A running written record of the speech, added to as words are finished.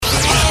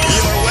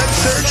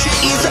search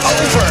is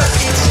over.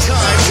 It's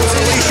time to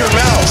unleash your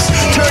mouse,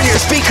 turn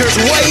your speakers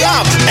way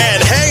up,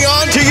 and hang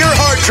on to your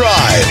hard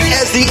drive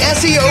as the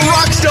SEO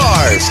rock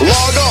stars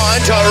log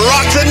on to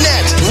rock the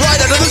net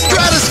right out of the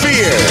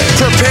stratosphere.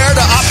 Prepare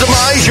to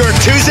optimize your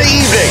Tuesday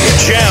evening,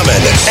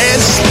 jamming and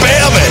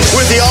spamming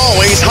with the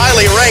always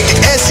highly ranked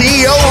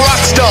SEO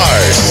rock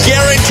stars.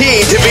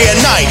 Guaranteed to be a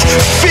night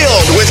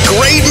filled with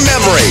great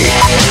memory.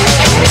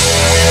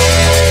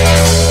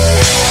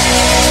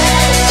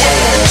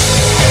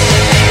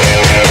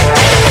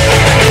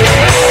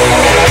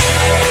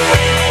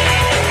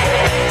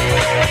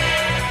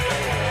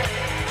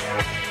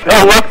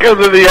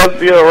 Welcome to the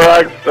SEO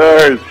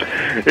Rockstars.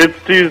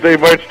 It's Tuesday,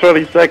 March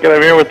 22nd.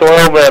 I'm here with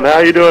Oilman. How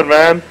you doing,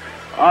 man?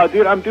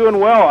 Dude, I'm doing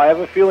well. I have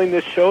a feeling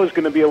this show is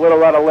going to be a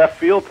little out of left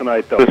field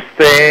tonight, though. The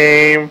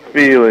same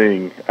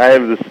feeling. I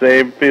have the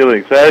same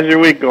feeling. So how's your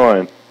week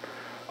going?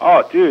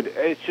 Oh, dude,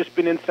 it's just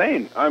been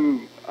insane.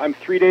 I'm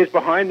 3 days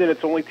behind, and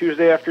it's only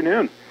Tuesday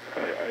afternoon.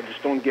 I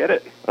just don't get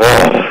it.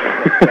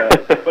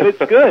 But it's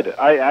good.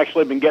 I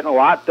actually have been getting a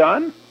lot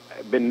done.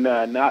 I've been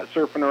not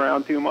surfing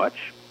around too much.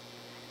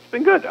 It's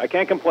been good. I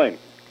can't complain.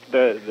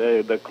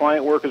 The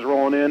client work is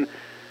rolling in.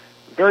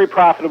 Very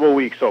profitable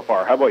week so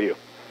far. How about you?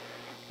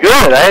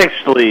 Good. I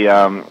actually,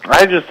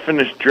 I just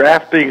finished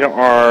drafting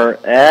our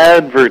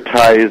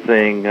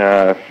advertising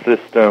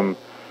system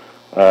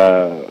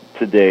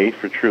today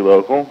for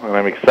TrueLocal, and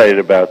I'm excited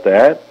about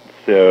that.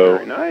 So,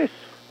 very nice.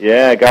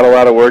 Yeah, got a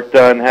lot of work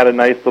done. Had a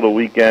nice little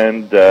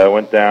weekend.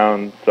 Went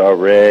down, saw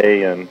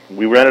Ray, and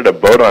we rented a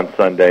boat on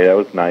Sunday. That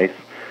was nice.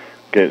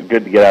 Good to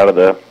get out of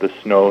the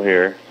snow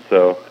here.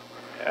 So,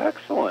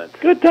 excellent.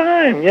 Good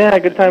time. Yeah,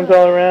 good times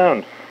all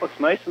around. Well, it's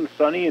nice and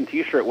sunny and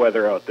t-shirt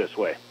weather out this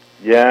way.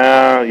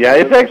 Yeah.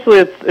 It's actually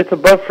it's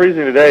above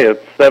freezing today.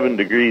 It's 7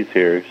 degrees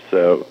here.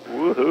 So,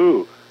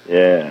 woohoo!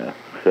 Yeah.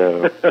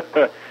 So,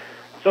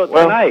 so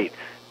tonight,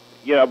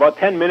 about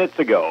 10 minutes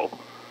ago,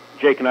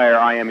 Jake and I are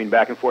IMing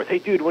back and forth. Hey,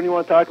 dude, what do you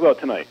want to talk about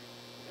tonight?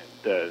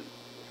 And,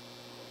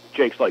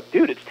 Jake's like,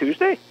 dude, it's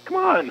Tuesday. Come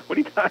on, what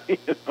are you talking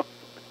about?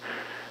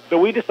 So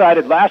we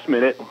decided last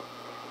minute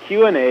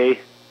Q&A.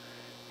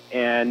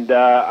 And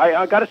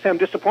I got to say, I'm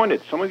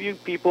disappointed. Some of you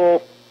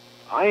people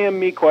IM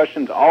me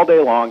questions all day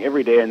long,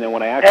 every day, and then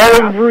when I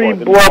actually every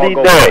bloody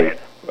day,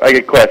 I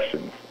get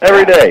questions.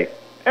 Every day.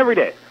 Every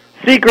day.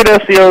 Secret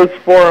SEOs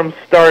forums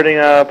starting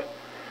up,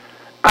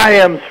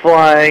 IMs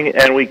flying,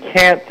 and we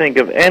can't think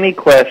of any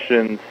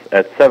questions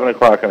at 7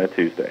 o'clock on a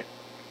Tuesday.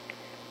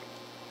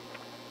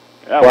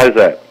 Why is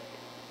that?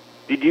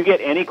 Did you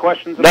get any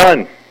questions?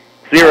 None.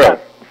 Zero.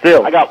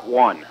 Still. I got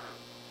one.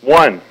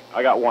 One.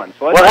 I got one.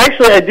 So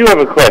actually, I do have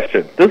a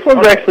question. This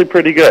one's actually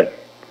pretty good.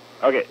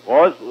 Okay.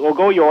 Well, we'll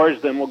go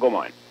yours, then we'll go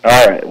mine.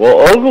 All right.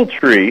 Well,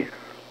 Ogletree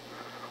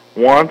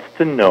wants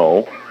to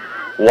know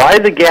why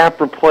The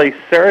Gap replaced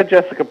Sarah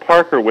Jessica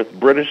Parker with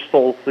British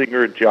soul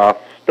singer Joss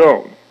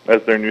Stone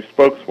as their new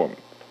spokeswoman.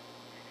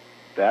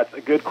 That's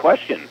a good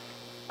question.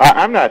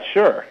 I'm not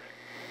sure.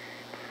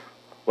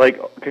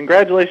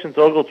 Congratulations,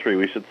 Ogletree.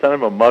 We should send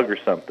him a mug or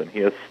something. He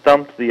has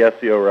stumped the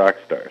SEO rock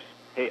stars.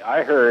 Hey,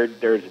 I heard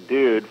there's a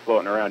dude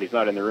floating around. He's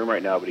not in the room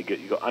right now, but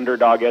you go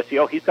Underdog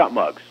SEO. He's got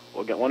mugs.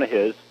 We'll get one of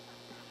his,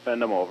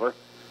 send them over.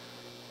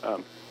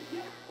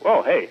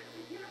 Hey,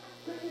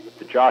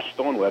 the Josh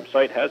Stone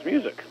website has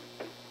music.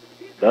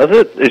 Does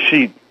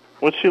it?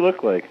 What's she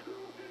look like?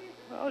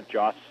 Well,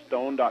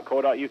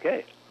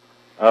 joshstone.co.uk.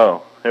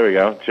 Oh, here we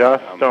go.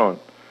 Josh Stone.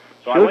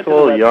 So she I looks went to a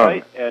little the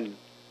website, young. and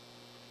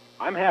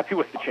I'm happy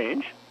with the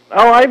change.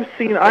 Oh, I've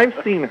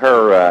seen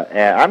her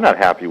ad. I'm not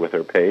happy with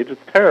her page.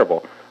 It's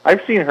terrible.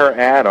 I've seen her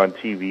ad on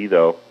TV,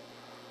 though.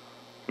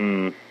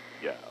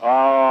 Yeah.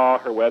 Oh,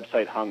 her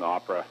website hung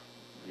opera.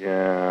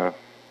 Yeah.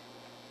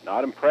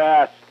 Not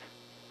impressed.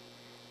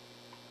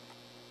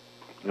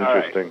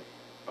 Interesting. Right.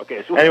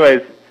 Okay. So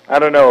anyways, I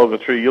don't know,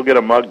 Ogletree. You'll get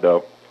a mug,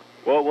 though.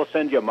 Well, we'll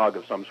send you a mug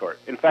of some sort.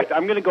 In fact,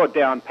 I'm going to go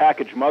down,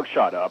 package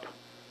mugshot up,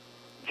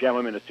 jam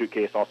them in a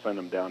suitcase. I'll send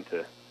them down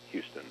to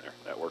Houston there.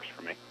 That works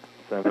for me.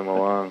 Send them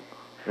along.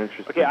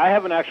 Interesting. Okay, I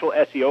have an actual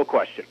SEO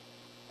question.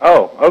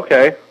 Oh,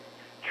 okay.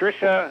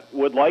 Tricia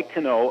would like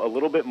to know a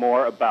little bit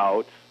more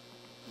about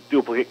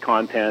duplicate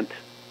content,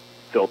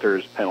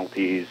 filters,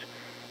 penalties,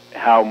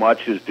 how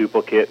much is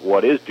duplicate,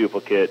 what is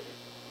duplicate,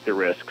 the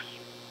risks,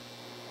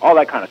 all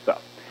that kind of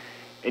stuff.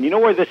 And you know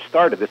where this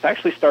started? This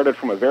actually started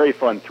from a very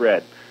fun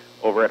thread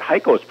over at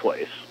Heiko's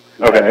Place,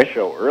 who had a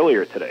show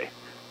earlier today.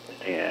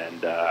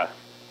 And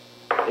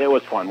it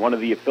was fun. One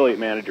of the affiliate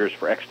managers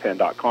for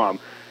X10.com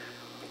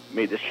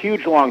made this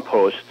huge long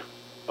post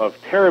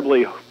of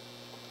terribly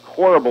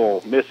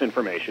horrible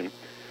misinformation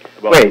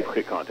about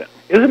duplicate content.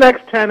 Isn't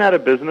X10 out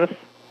of business?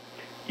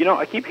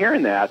 I keep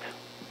hearing that.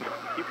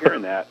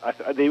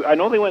 I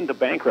know they went into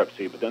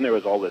bankruptcy, but then there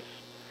was all this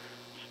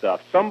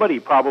stuff. Somebody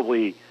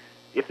probably,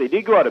 if they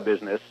did go out of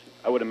business,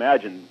 I would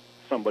imagine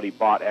somebody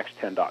bought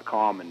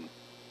X10.com, and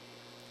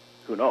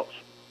who knows?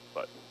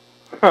 But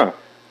all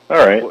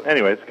right.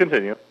 Anyways,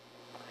 continue.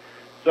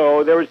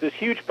 So there was this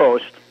huge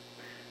post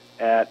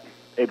at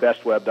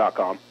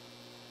abestweb.com,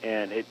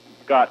 and it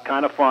got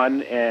kind of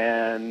fun,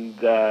 and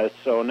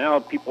so now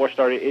people are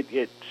starting.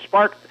 It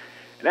sparked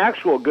an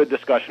actual good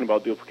discussion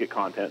about duplicate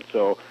content.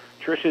 So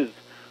Trish is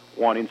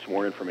wanting some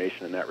more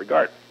information in that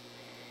regard.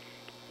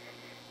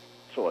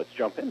 So let's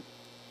jump in.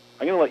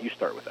 I'm going to let you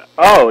start with that.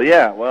 Oh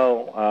yeah,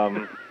 well,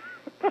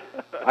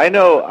 I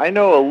know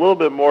a little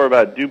bit more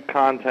about dupe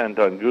content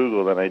on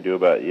Google than I do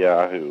about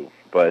Yahoo,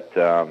 but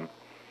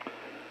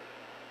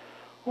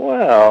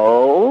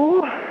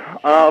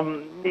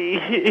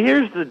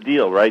here's the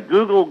deal, right?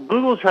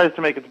 Google tries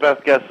to make its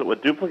best guess at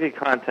what duplicate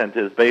content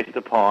is based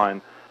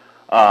upon,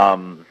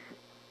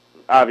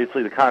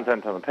 obviously, the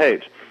content on the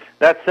page.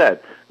 That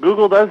said,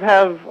 Google does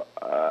have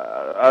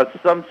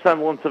some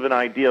semblance of an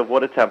idea of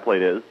what a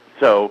template is.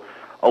 So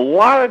a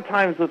lot of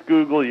times with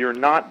Google, you're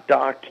not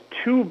docked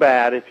too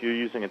bad if you're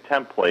using a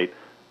template.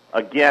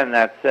 Again,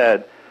 that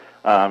said,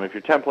 if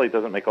your template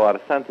doesn't make a lot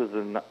of sense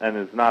and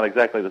is not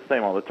exactly the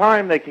same all the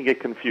time, they can get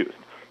confused.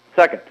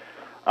 Second,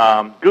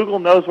 Google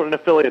knows what an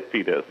affiliate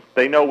feed is.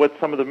 They know what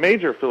some of the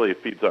major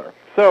affiliate feeds are.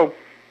 So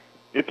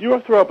if you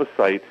throw up a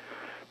site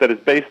that is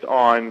based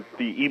on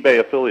the eBay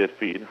affiliate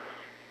feed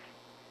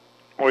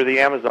or the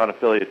Amazon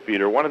affiliate feed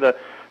or one of the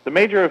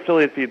major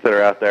affiliate feeds that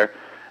are out there,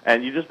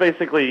 and you just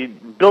basically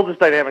build this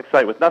dynamic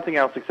site with nothing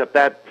else except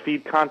that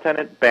feed content,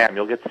 and bam,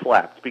 you'll get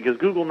slapped because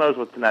Google knows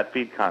what's in that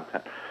feed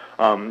content.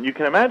 You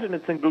can imagine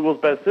it's in Google's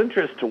best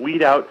interest to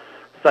weed out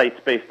sites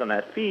based on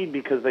that feed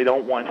because they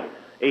don't want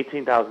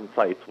 18,000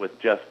 sites with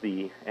just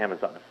the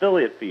Amazon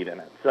affiliate feed in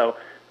it. So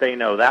they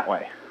know that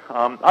way.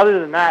 Other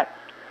than that,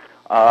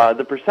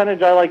 the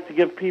percentage I like to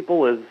give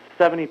people is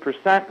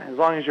 70%. As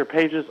long as your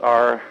pages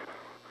are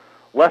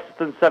less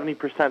than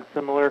 70%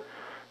 similar,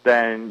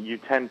 then you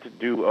tend to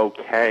do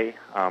okay.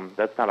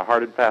 That's not a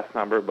hard and fast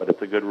number, but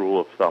it's a good rule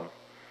of thumb.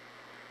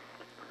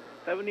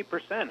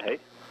 70%, hey?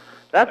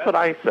 That's what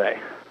I say.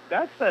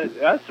 That's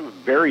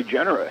very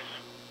generous.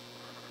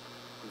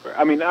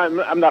 I mean,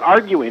 I'm not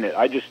arguing it.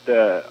 I just,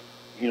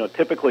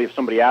 typically if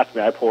somebody asks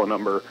me, I pull a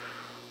number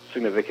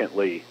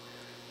significantly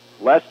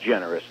less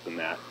generous than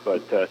that.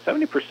 But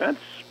 70%,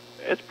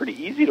 it's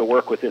pretty easy to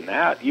work within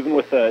that. Even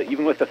with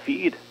a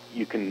feed,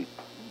 you can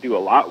do a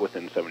lot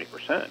within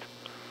 70%.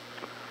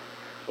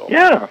 So.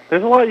 Yeah,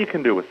 there's a lot you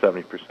can do with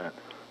 70%.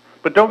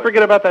 But don't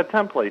forget about that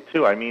template,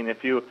 too. I mean,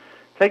 if you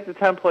take the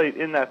template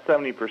in that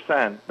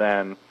 70%,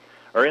 then,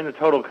 or in the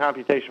total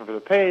computation for the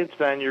page,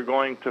 then you're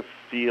going to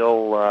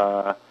feel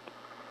a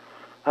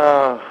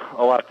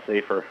lot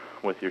safer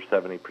with your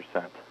 70%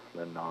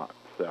 than not.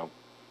 So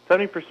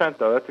 70%,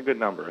 though, that's a good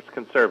number. It's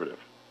conservative.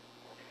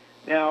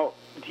 Now,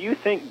 do you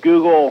think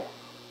Google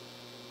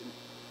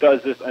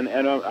does this, and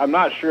I'm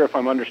not sure if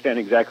I'm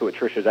understanding exactly what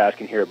Trish is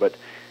asking here, but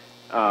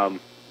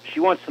she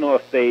wants to know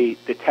if they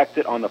detect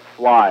it on the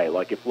fly,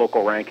 like if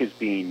local rank is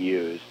being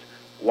used,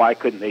 why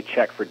couldn't they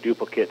check for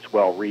duplicates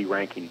while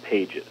re-ranking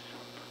pages?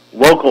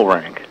 Local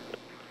rank.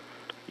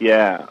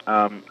 Yeah,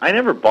 I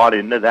never bought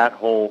into that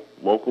whole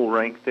local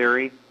rank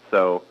theory.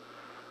 So,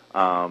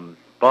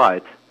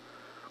 but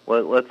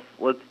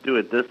let's do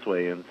it this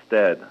way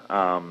instead.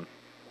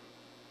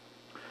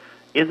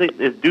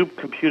 Is dupe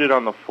computed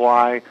on the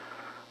fly?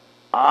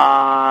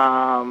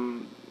 I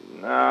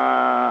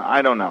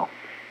don't know.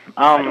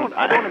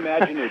 I don't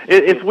imagine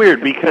it's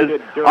weird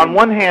because on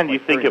one hand you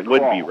think it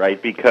would be,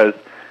 right? Because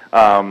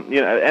and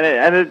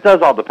it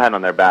does all depend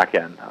on their back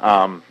end.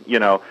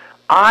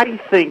 I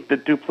think the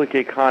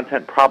duplicate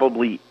content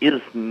probably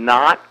is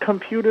not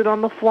computed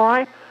on the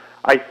fly.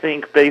 I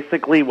think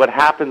basically what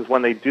happens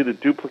when they do the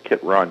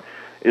duplicate run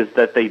is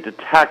that they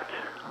detect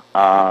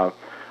a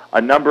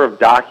number of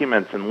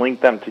documents and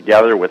link them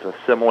together with a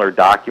similar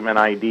document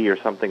ID or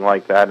something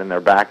like that in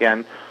their back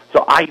end.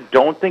 So I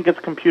don't think it's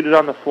computed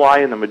on the fly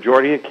in the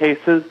majority of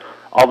cases,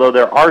 although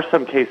there are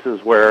some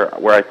cases where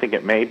I think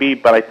it may be,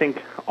 but I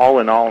think all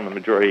in all in the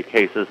majority of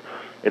cases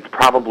it's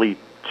probably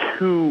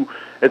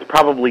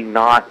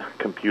not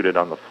computed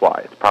on the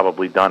fly. It's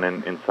probably done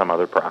in some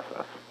other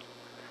process.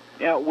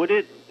 Yeah, would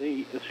it,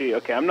 see,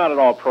 okay, I'm not at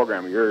all a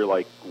programmer. You're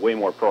like way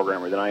more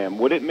programmer than I am.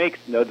 Would it make,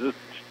 does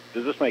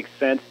this make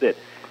sense that,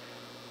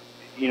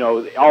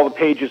 all the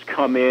pages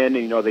come in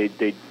and,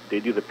 they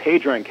do the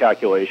page rank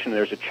calculation,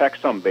 there's a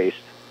checksum based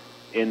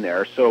in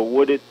there. So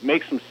would it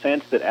make some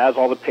sense that as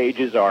all the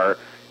pages are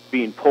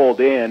being pulled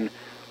in,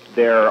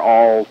 they're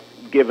all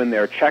given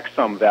their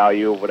checksum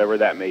value, whatever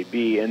that may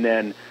be, and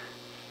then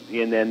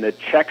the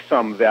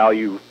checksum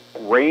value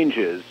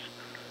ranges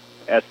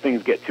as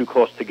things get too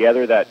close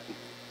together, that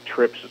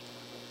trips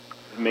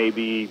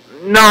maybe...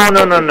 No.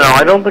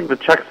 I don't think the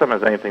checksum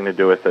has anything to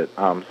do with it.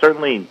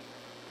 Certainly,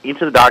 each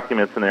of the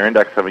documents in their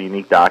index have a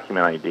unique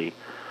document ID.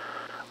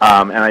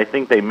 And I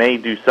think they may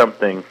do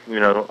something,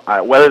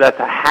 whether that's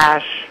a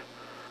hash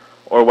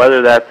or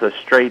whether that's a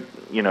straight,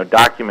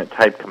 document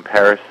type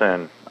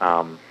comparison.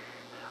 I'm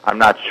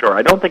not sure.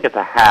 I don't think it's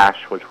a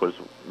hash, which was,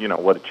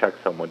 what a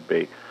checksum would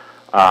be.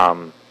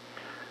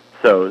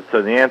 So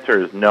the answer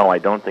is no. I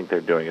don't think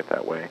they're doing it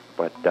that way.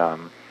 But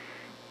again,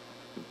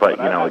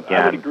 I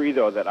would agree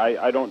though that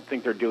I don't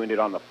think they're doing it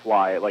on the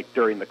fly, like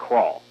during the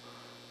crawl.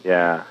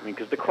 Yeah. I mean,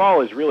 because the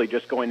crawl is really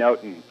just going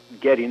out and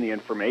getting the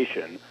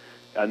information,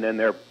 and then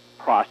they're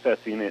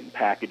processing it and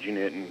packaging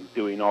it and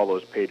doing all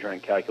those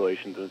PageRank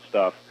calculations and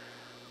stuff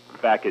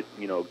back at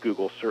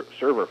Google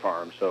server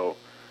farm. So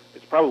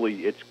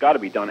it's got to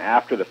be done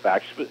after the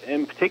fact,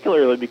 and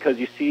particularly because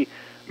you see,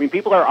 I mean,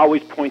 people are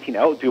always pointing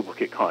out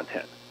duplicate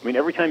content. I mean,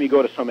 every time you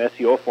go to some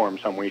SEO forum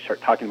somewhere, you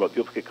start talking about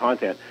duplicate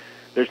content,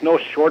 there's no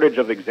shortage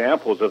of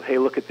examples of, hey,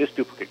 look at this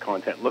duplicate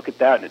content, look at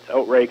that, and it's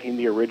outranking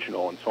the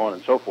original, and so on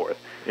and so forth.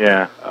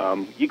 Yeah.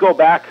 You go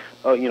back,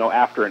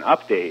 after an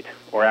update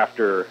or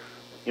after,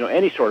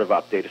 any sort of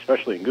update,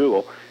 especially in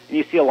Google, and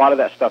you see a lot of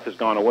that stuff has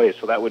gone away.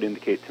 So that would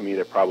indicate to me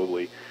they're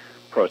probably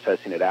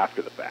processing it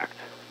after the fact.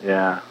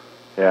 Yeah.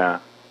 Yeah.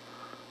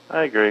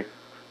 I agree.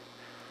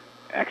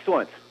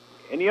 Excellent.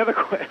 Any other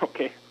questions?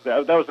 Okay,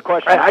 that was the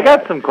question. I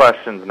got some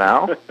questions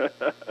now.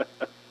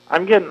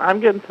 I'm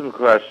getting some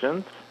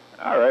questions.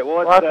 All right.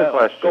 Well,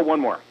 let's go one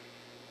more.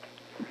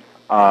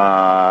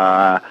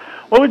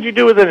 What would you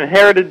do with an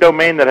inherited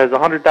domain that has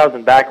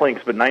 100,000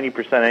 backlinks but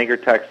 90% anchor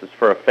text is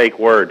for a fake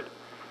word?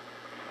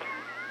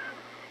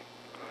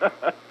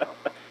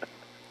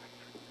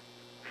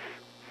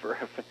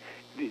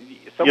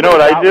 You know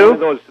what I do? One of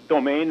those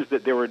domains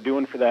that they were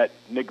doing for that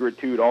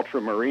Nigritude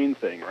ultramarine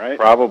thing, right?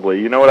 Probably.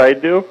 You know what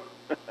I'd do?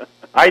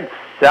 I'd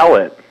sell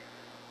it.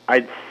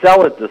 I'd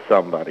sell it to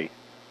somebody.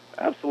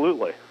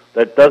 Absolutely.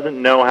 That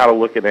doesn't know how to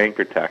look at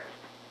anchor text.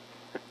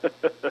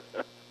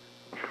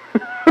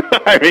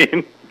 I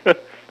mean,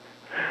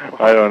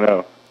 I don't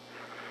know.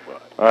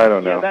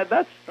 Yeah,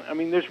 that's. I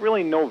mean, there's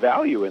really no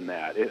value in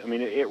that.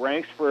 It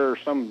ranks for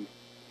some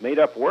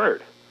made-up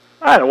word.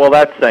 Well,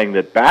 that's saying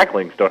that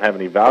backlinks don't have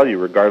any value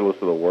regardless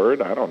of the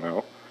word. I don't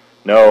know.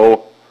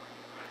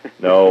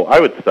 No, I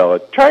would sell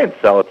it. Try and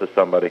sell it to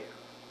somebody.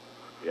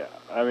 Yeah,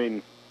 I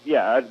mean,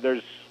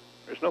 there's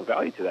no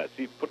value to that.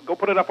 See, go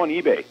put it up on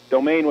eBay.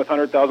 Domain with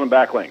 100,000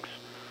 backlinks.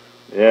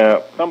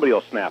 Yeah. Somebody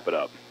will snap it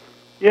up.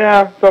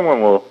 Yeah,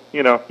 someone will.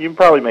 You can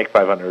probably make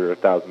 $500 or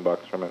 $1,000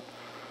 from it.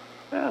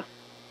 Yeah,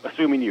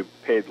 assuming you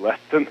paid less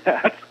than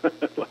that.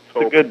 Let's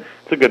hope. It's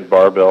a good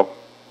bar bill.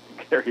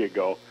 There you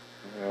go.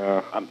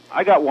 Yeah.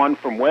 I got one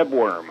from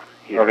Webworm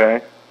here.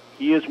 Okay.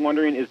 He is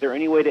wondering, is there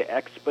any way to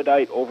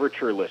expedite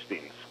Overture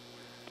listings?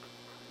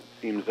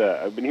 Seems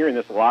I've been hearing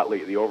this a lot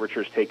lately. The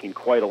Overture's taking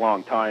quite a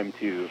long time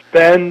to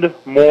spend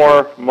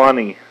more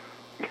money.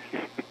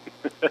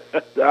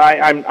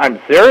 I'm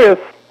serious.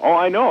 Oh,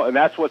 I know, and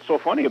that's what's so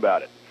funny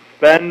about it.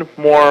 Spend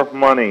more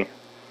money.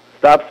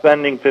 Stop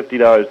spending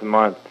 $50 a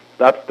month.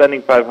 Stop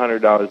spending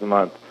 $500 a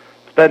month.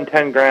 Spend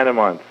 $10,000 a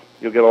month.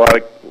 You'll get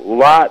a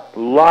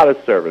lot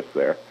of service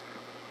there.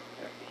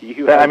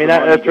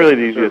 That's really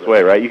the easiest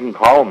way, right? You can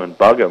call them and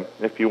bug them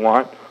if you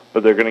want,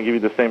 but they're going to give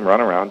you the same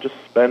runaround. Just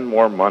spend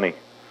more money.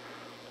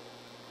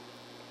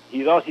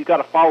 He's got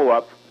a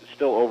follow-up,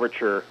 still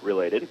Overture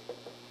related,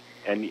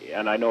 and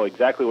I know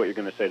exactly what you're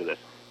going to say to this.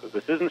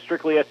 This isn't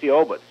strictly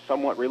SEO, but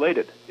somewhat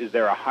related. Is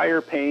there a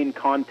higher paying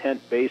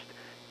content-based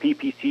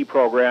PPC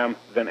program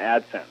than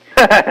AdSense?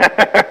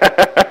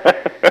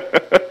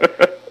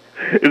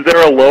 Is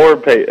there a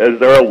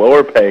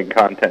lower paying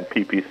content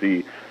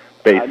PPC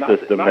based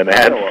system than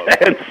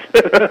AdSense?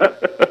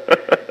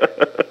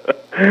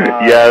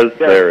 Yes,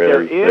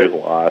 there is. There's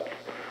lots.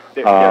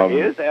 There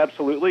is,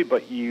 absolutely,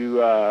 but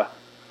you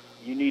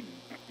need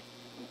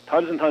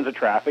tons and tons of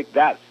traffic.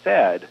 That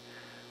said,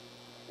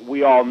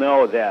 we all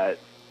know that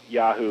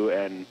Yahoo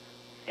and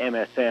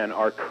MSN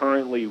are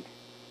currently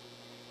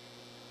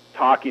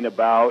talking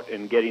about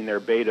and getting their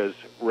betas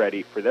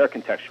ready for their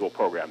contextual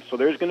programs. So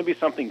there's going to be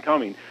something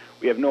coming.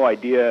 We have no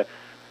idea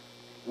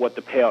what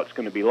the payout's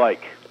going to be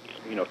like,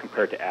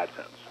 compared to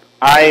AdSense.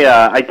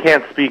 I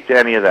can't speak to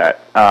any of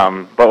that.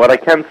 But what I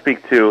can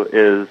speak to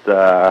is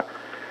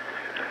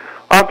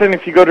often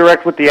if you go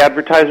direct with the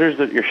advertisers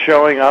that you're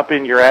showing up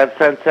in your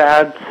AdSense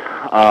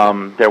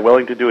ads, they're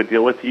willing to do a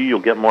deal with you. You'll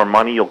get more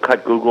money. You'll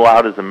cut Google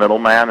out as a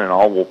middleman, and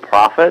all will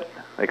profit,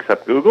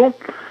 except Google.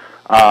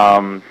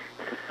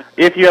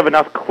 If you have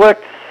enough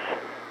clicks,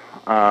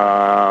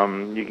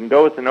 you can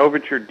go with an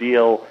Overture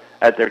deal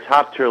at their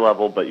top tier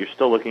level, but you're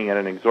still looking at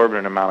an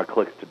exorbitant amount of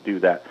clicks to do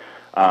that.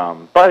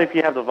 But if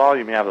you have the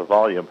volume, you have the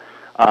volume.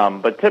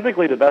 But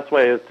typically the best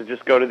way is to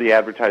just go to the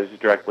advertisers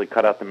directly,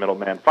 cut out the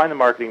middleman, find the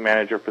marketing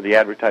manager for the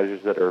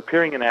advertisers that are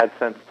appearing in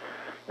AdSense,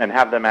 and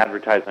have them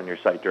advertise on your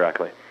site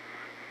directly.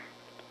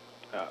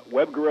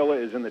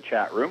 WebGorilla is in the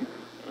chat room.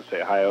 I'll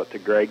say hi out to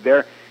Greg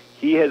there.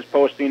 He is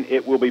posting,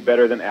 it will be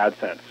better than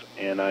AdSense.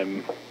 And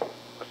I'm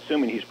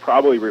assuming he's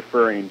probably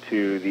referring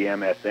to the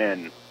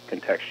MSN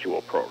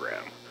contextual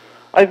program.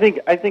 I think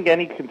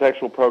any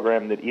contextual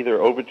program that either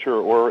Overture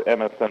or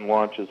MSN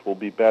launches will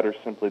be better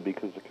simply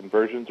because the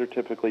conversions are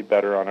typically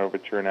better on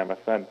Overture and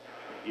MSN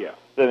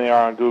than they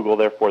are on Google.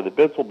 Therefore, the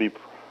bids will be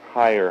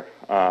higher.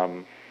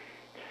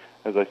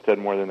 As I said,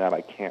 more than that,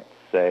 I can't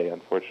say.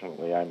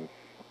 Unfortunately,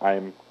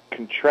 I'm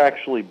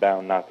contractually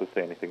bound not to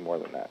say anything more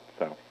than that.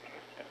 So,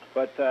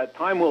 but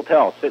time will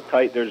tell. Sit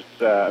tight. There's,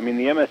 the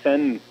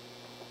MSN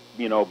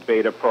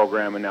beta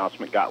program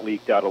announcement got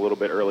leaked out a little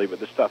bit early, but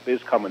the stuff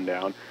is coming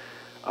down.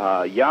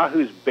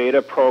 Yahoo's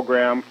beta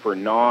program for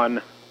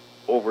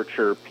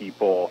non-Overture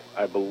people,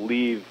 I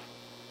believe,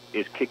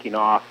 is kicking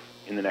off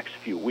in the next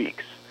few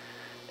weeks.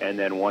 And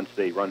then once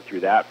they run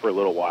through that for a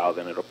little while,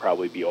 then it'll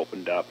probably be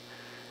opened up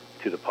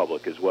to the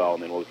public as well,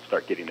 and then we'll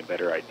start getting a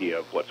better idea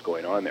of what's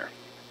going on there.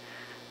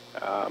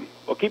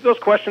 Well, keep those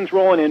questions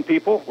rolling in,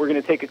 people. We're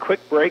going to take a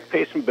quick break,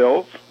 pay some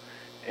bills,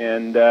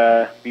 and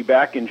be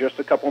back in just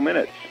a couple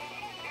minutes.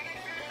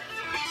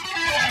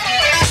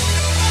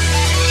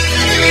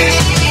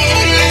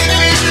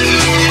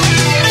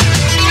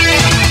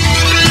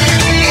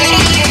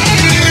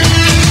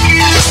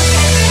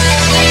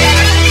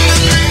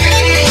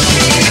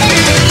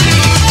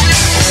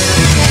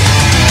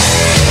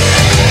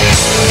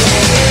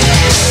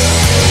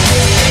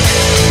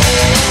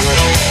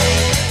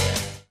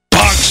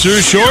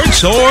 Boxer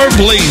shorts or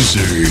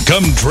blazer,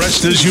 come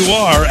dressed as you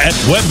are at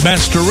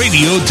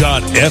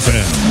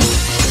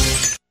webmasterradio.fm.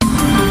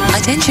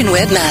 Attention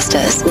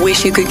webmasters.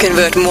 Wish you could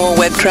convert more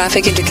web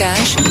traffic into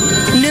cash?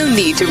 No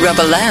need to rub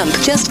a lamp.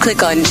 Just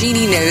click on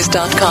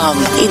GenieKnows.com.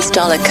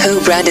 Install a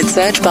co-branded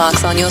search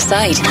box on your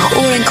site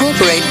or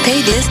incorporate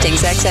paid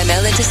listings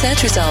XML into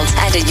search results.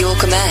 And at your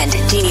command,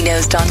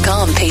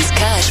 GenieKnows.com pays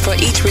cash for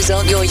each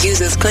result your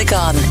users click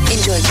on.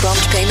 Enjoy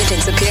prompt payment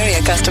and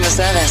superior customer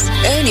service.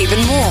 Earn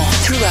even more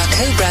through our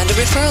co-branded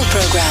referral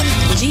program.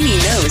 Genie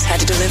knows how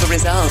to deliver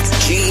results.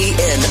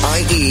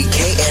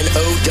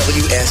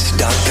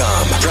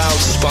 GenieKnows.com. Proud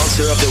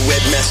sponsor of the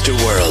Webmaster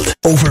World.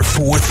 Over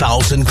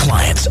 4,000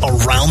 clients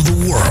around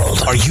the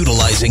world are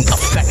utilizing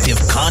effective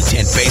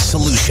content-based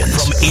solutions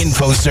from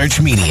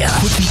InfoSearch Media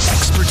with the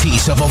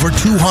expertise of over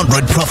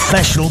 200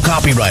 professional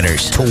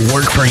copywriters to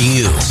work for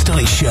you.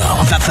 Studies show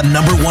that the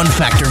number one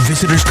factor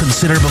visitors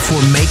consider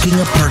before making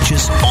a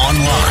purchase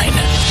online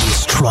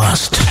is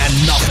trust. And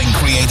nothing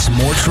creates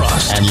more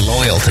trust and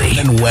loyalty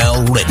than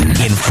well-written,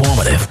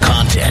 informative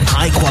content.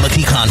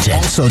 High-quality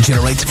content also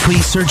generates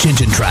free search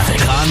engine traffic.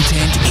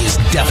 Content is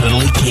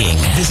definitely king.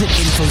 Visit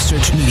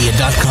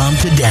InfoSearchMedia.com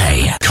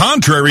today.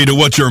 Contrary to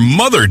what your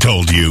mother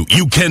told you,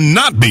 you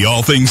cannot be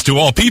all things to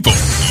all people.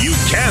 You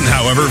can,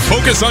 however,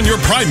 focus on your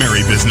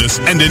primary business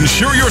and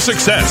ensure your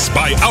success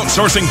by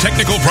outsourcing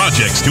technical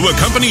projects to a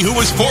company who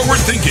is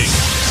forward-thinking,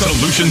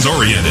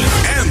 solutions-oriented,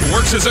 and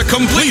works as a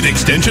complete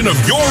extension of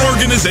your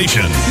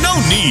organization. No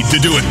need to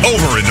do it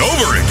over and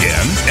over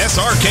again.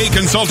 SRK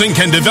Consulting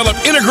can develop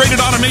integrated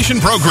automation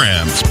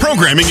programs,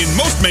 programming in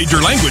most major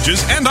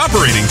languages and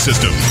operating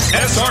systems.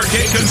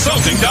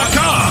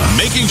 SRKConsulting.com,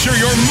 making sure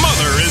your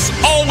mother is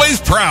always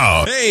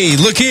proud. Hey,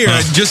 look here.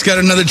 I just got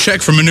another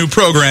check from a new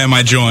program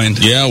I joined.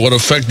 Yeah, what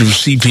effective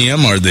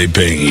CPM are they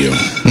paying you?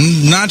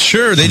 Not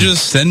sure. They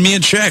just send me a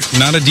check,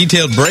 not a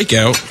detailed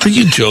breakout. Are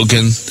you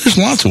joking? There's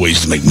lots of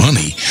ways to make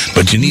money,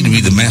 but you need to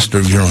be the master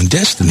of your own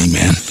destiny,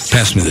 man.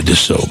 Pass me the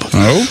dish soap.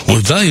 Oh?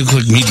 With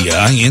ValueClick Media,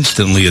 I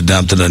instantly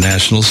adopted a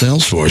national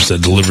sales force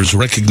that delivers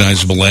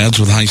recognizable ads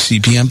with high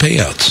CPM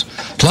payouts.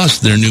 Plus,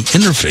 their new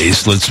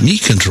interface lets me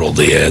control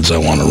the ads I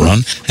want to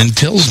run and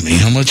tells me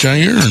how much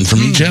I earn from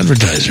each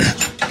advertiser.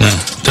 Now,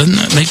 doesn't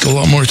that make a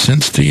lot more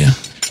sense to you?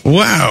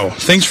 Wow.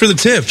 Thanks for the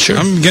tip. Sure.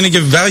 I'm going to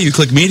give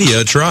ValueClick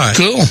Media a try.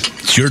 Cool.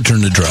 It's your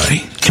turn to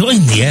try.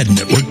 Join the ad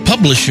network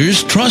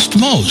publishers trust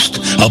most.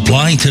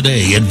 Apply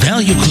today at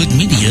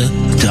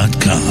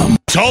ValueClickMedia.com.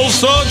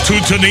 Tulsa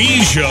to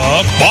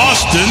Tunisia,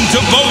 Boston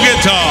to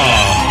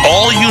Bogota.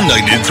 All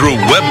united through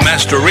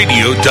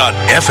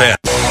WebmasterRadio.fm.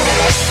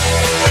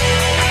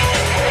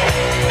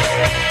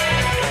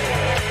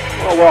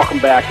 Well, welcome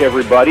back,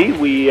 everybody.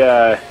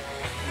 We're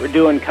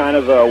doing kind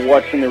of a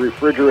What's in the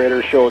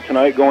Refrigerator show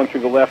tonight, going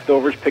through the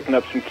leftovers, picking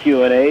up some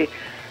Q&A,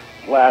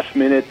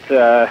 last-minute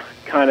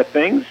kind of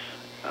things.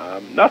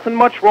 Nothing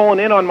much rolling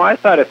in on my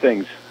side of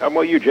things. How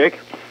about you, Jake?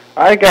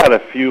 I got a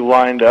few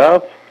lined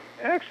up.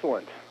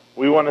 Excellent.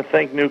 We want to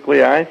thank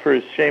Nuclei for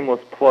his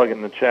shameless plug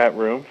in the chat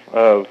room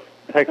of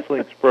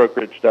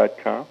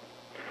TextLinksBrokerage.com.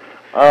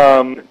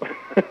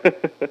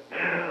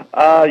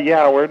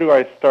 Yeah, where do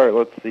I start?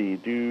 Let's see.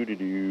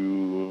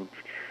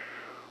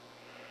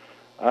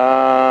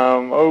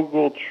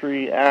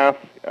 Ogletree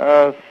asks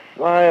us,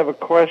 I have a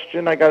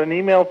question. I got an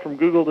email from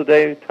Google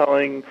today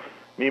telling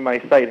me my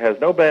site has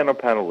no ban or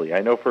penalty.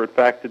 I know for a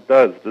fact it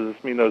does. Does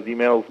this mean those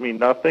emails mean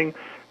nothing?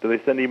 Do they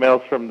send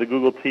emails from the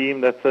Google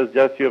team that says,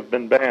 yes, you have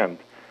been banned?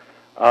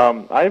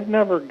 I've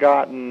never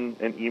gotten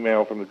an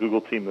email from the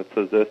Google team that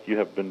says, yes, you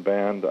have been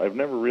banned. I've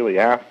never really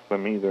asked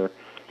them either.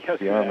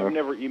 Yes, I've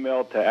never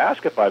emailed to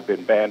ask if I've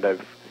been banned. For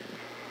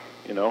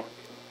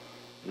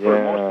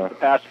most of the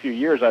past few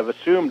years, I've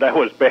assumed I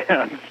was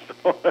banned.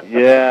 So.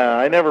 Yeah,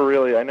 I never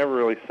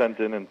really sent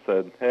in and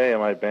said, hey,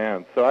 am I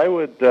banned? So I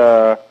would...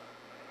 But,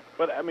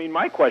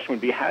 my question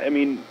would be,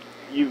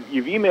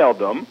 you've emailed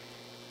them,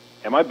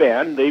 am I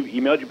banned? They've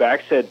emailed you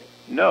back, said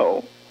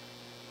no,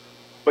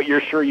 but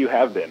you're sure you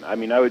have been. I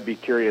would be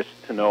curious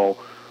to know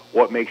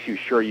what makes you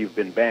sure you've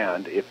been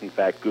banned if, in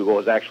fact, Google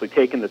has actually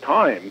taken the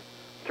time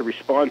to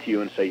respond to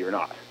you and say you're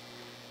not.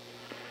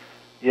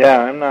 Yeah,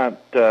 I'm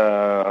not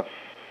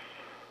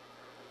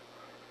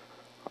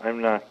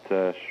I'm not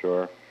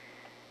sure.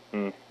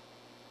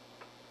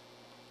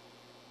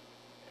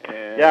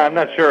 Yeah, I'm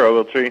not sure,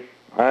 Ogletree.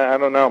 I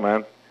don't know,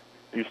 man.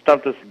 You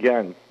stumped us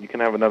again. You can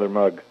have another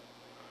mug.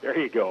 There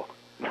you go.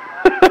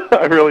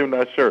 I really am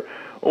not sure.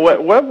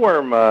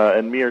 Webworm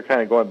and me are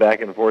kind of going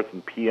back and forth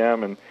in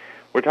PM, and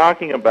we're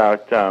talking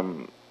about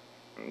some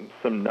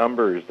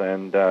numbers,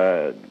 and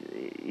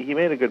he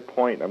made a good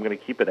point. I'm going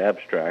to keep it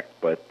abstract,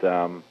 but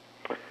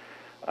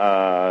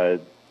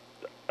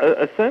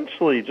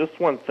essentially just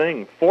one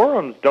thing.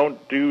 Forums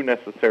don't do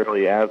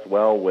necessarily as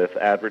well with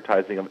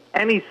advertising of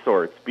any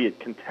sorts, be it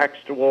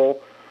contextual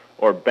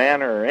or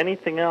banner or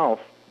anything else,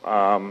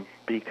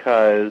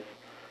 because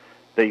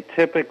they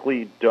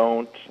typically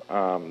don't.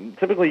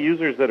 Typically,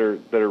 users that are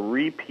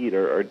repeat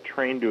are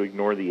trained to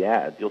ignore the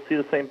ads. You'll see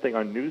the same thing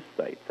on news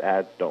sites.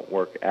 Ads don't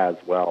work as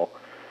well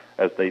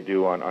as they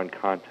do on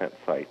content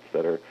sites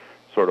that are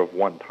sort of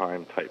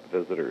one-time type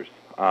visitors.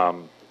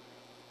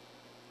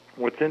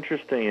 What's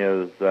interesting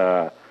is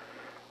there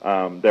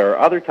are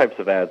other types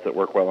of ads that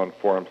work well on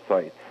forum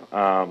sites.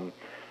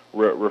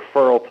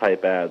 Referral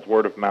type ads,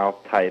 word of mouth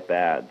type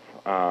ads.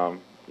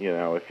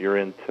 If you're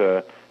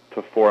into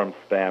forum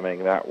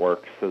spamming, that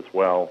works as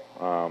well.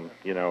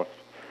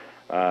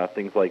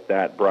 Things like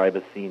that, bribe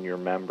a senior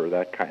member,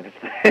 that kind of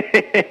thing.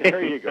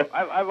 There you go.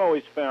 I've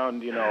always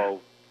found,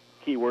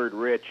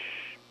 keyword-rich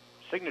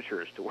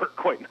signatures to work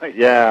quite nicely.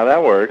 Yeah,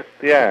 that works.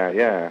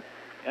 Yeah.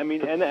 I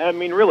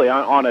mean, really,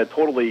 on a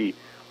totally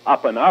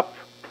up-and-up,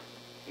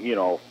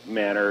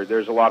 manner,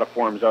 there's a lot of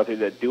forums out there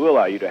that do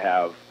allow you to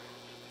have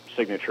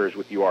signatures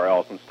with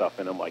URLs and stuff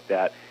in them like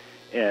that.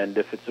 And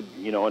if it's a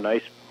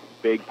nice,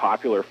 big,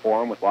 popular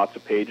forum with lots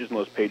of pages and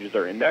those pages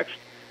are indexed,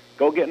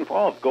 go get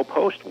involved. Go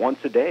post once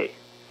a day.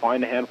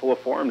 Find a handful of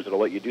forums that'll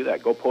let you do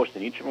that. Go post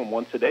in each of them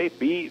once a day.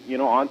 Be,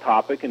 on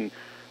topic and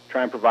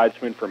try and provide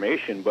some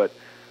information. But,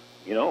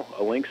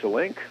 a link's a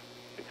link.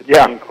 If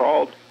it's being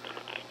crawled,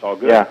 it's all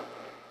good. Yeah.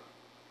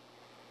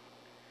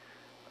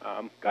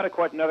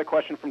 Got another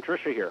question from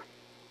Tricia here.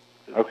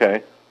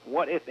 Okay.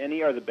 What, if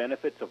any, are the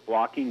benefits of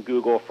blocking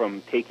Google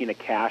from taking a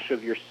cache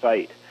of your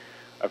site?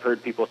 I've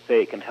heard people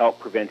say it can help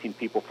preventing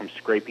people from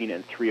scraping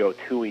and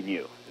 302ing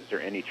you. Is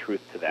there any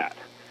truth to that?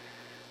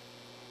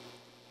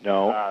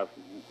 No.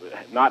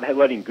 Not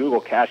letting Google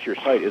cache your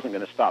site isn't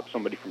going to stop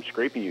somebody from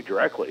scraping you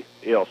directly.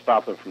 It'll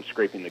stop them from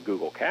scraping the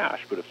Google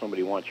cache, but if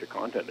somebody wants your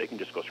content, they can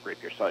just go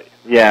scrape your site.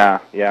 Yeah.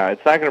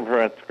 It's not going to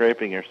prevent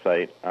scraping your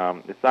site.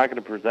 It's not going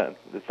to prevent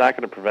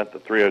the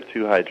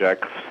 302 hijack.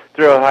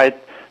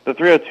 The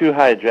 302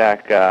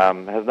 hijack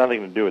has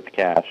nothing to do with the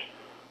cache.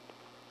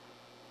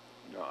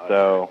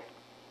 No,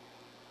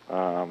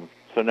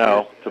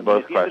 no to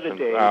both questions.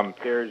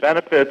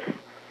 Benefits.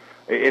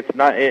 It's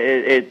not.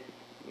 It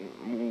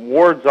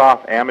wards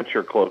off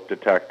amateur cloak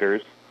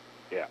detectors.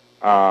 Yeah.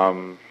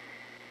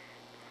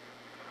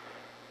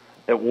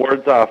 It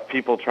wards off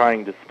people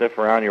trying to sniff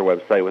around your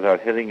website without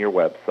hitting your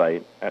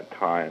website at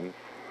times.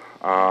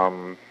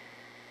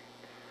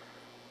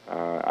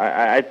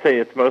 I'd say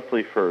it's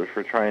mostly for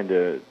trying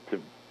to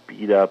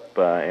beat up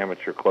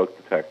amateur cloak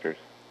detectors.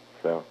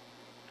 So.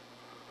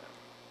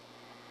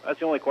 That's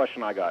the only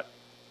question I got.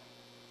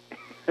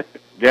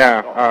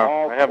 Yeah,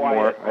 I have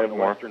more. I have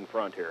more. Western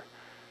Front here.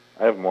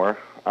 I have more.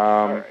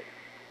 All right.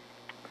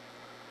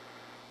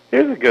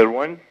 Here's a good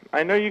one.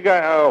 I know you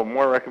got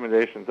more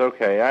recommendations.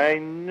 Okay, I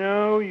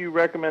know you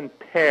recommend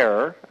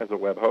Pair as a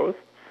web host.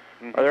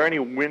 Mm-hmm. Are there any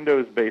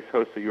Windows-based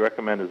hosts that you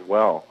recommend as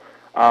well?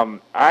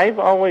 I've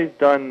always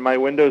done my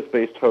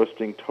Windows-based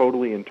hosting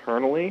totally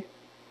internally.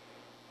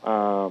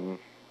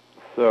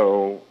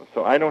 So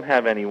I don't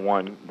have any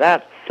one.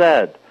 That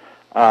said,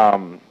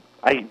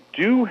 I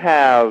do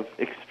have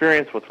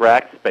experience with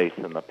Rackspace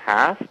in the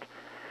past,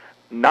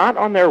 not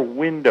on their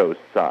Windows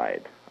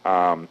side,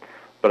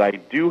 but I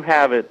do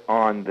have it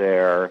on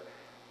their.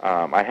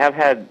 I have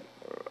had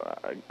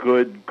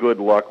good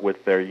luck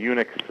with their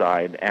Unix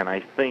side, and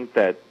I think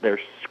that their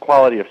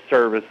quality of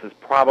service is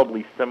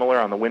probably similar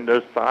on the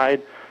Windows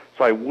side.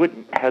 So I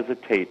wouldn't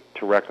hesitate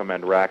to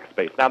recommend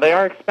Rackspace. Now they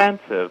are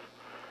expensive.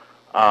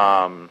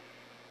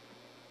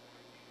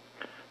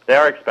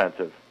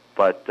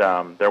 But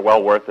they're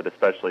well worth it,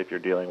 especially if you're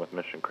dealing with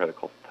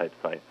mission-critical type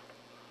sites.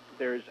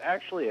 There's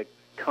actually a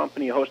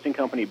hosting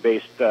company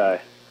based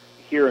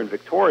here in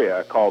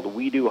Victoria called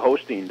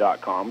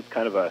WeDoHosting.com. It's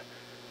kind of a,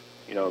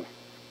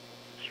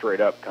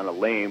 straight-up kind of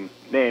lame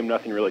name,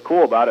 nothing really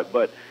cool about it,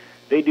 but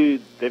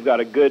they've got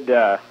a good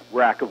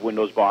rack of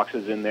Windows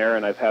boxes in there,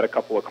 and I've had a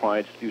couple of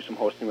clients do some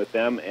hosting with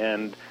them,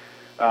 and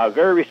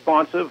very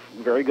responsive,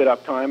 very good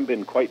uptime.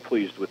 Been quite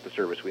pleased with the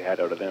service we had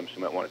out of them, so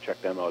you might want to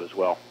check them out as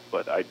well.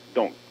 But I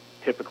don't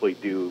typically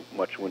do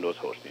much Windows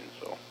hosting,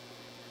 so.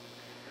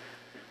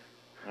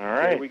 All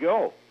right. There we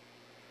go.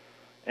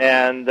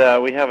 And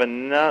we have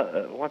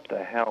another, what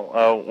the hell?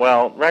 Oh,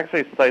 well,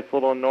 Rackspace site's a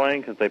little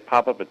annoying because they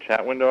pop up a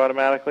chat window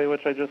automatically,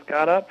 which I just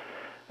got up,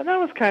 and that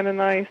was kind of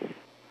nice.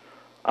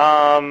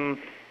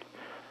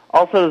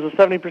 Also, does a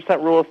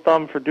 70% rule of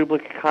thumb for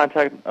duplicate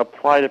content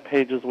apply to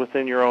pages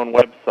within your own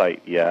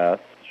website? Yes,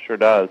 sure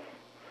does.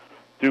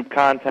 dupe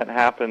content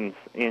happens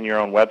in your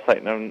own website.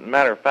 And as a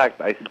matter of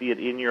fact, I see it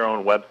in your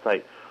own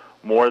website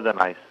more than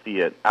I see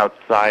it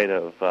outside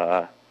of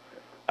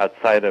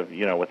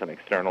with an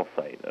external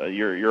site.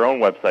 Your own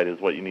website is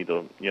what you need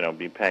to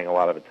be paying a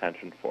lot of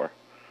attention for.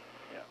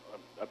 Yeah,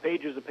 a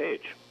page is a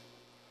page.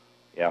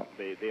 Yeah,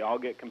 they all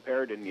get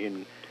compared,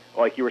 and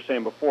like you were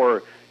saying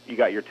before, you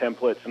got your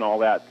templates and all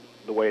that.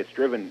 The way it's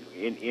driven,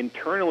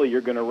 internally,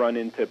 you're going to run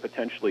into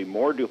potentially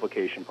more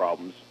duplication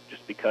problems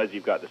just because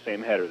you've got the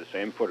same header, the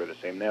same footer, the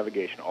same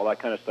navigation. All that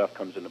kind of stuff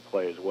comes into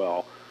play as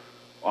well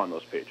on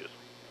those pages.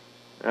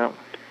 Yeah.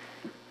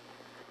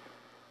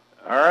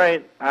 All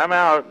right, I'm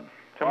out.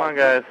 Come on,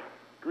 guys.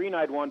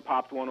 Green-eyed one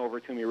popped one over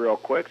to me real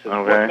quick. Says,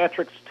 okay. What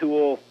metrics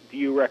tool do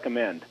you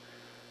recommend?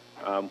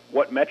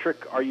 What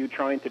metric are you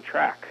trying to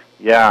track?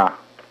 Yeah.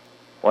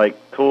 Like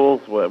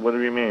tools, what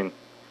do you mean?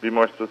 Be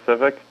more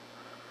specific?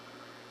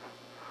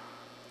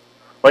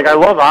 Like, I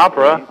love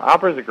Opera.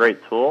 Opera's a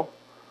great tool.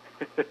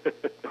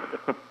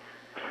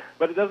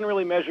 But it doesn't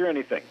really measure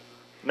anything.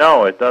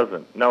 No, it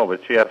doesn't. No,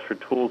 but she asks for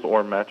tools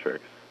or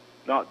metrics.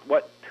 Not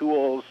what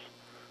tools,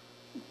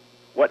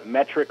 what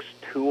metrics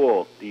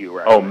tool do you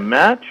recommend? Oh,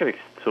 metrics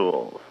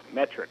tools.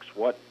 Metrics,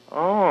 what?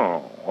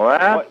 Oh, well,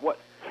 that's what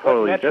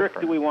totally metric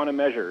different. do we want to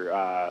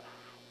measure?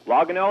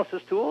 Log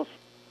analysis tools?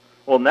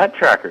 Well,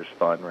 NetTracker's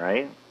fun,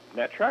 right?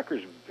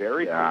 NetTracker's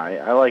very cool.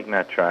 Yeah, I like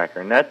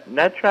NetTracker.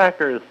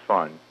 NetTracker is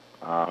fun.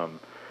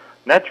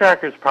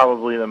 NetTracker is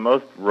probably the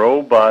most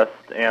robust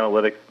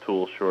analytics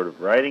tool short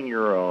of writing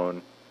your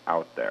own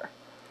out there.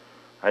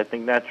 I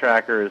think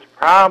NetTracker is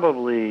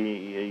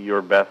probably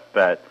your best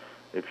bet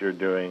if you're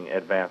doing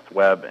advanced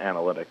web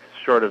analytics,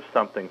 short of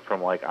something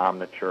from like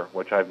Omniture,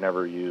 which I've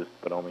never used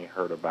but only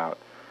heard about.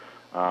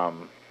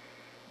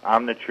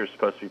 Omniture is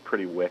supposed to be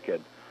pretty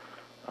wicked,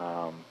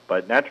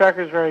 but NetTracker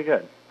is very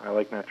good. I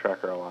like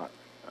NetTracker a lot.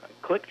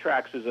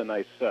 ClickTracks is a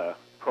nice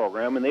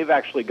program, and they've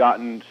actually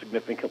gotten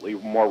significantly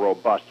more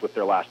robust with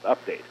their last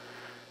update.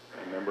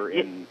 I remember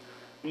in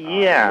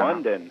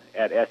London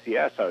at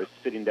SES, I was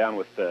sitting down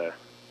with the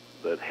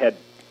head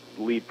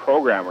lead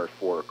programmer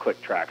for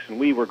ClickTracks, and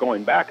we were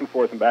going back and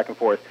forth and back and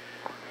forth.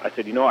 I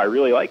said, I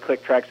really like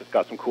ClickTracks. It's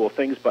got some cool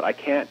things, but I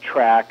can't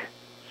track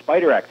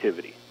spider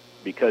activity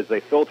because they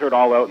filter it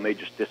all out and they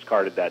just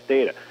discarded that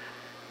data.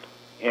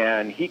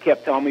 And he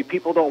kept telling me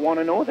people don't want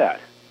to know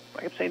that.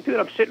 I kept saying, dude,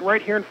 I'm sitting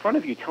right here in front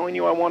of you telling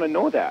you I want to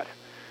know that.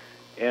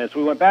 And so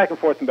we went back and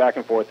forth and back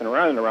and forth and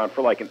around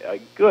for like a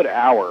good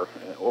hour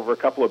over a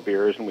couple of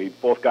beers, and we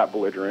both got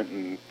belligerent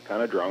and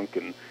kind of drunk.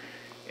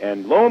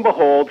 And lo and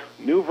behold,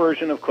 new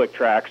version of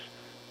ClickTracks,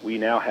 we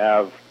now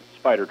have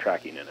spider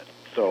tracking in it.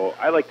 So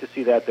I like to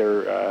see that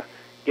they're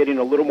getting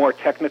a little more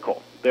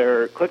technical.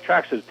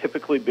 ClickTracks has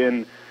typically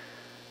been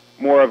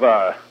more of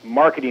a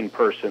marketing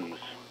person's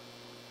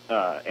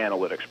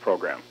analytics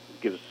program.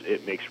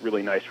 It makes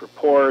really nice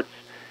reports,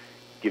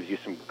 gives you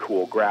some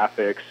cool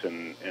graphics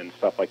and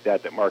stuff like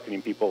that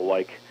marketing people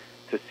like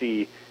to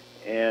see.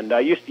 And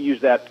I used to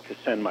use that to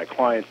send my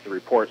clients the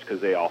reports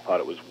because they all thought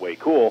it was way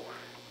cool.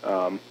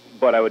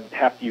 But I would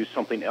have to use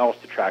something else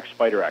to track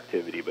spider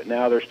activity. But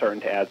now they're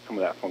starting to add some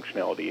of that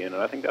functionality in,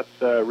 and I think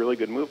that's a really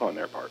good move on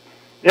their part.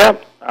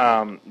 Yep.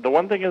 The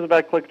one thing is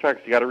about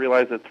ClickTracks, you got to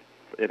realize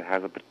it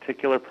has a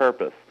particular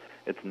purpose.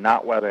 It's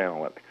not web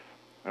analytics.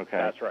 Okay.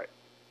 That's right.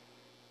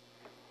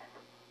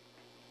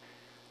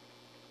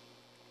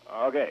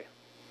 Okay.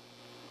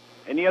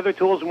 Any other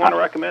tools you want to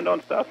recommend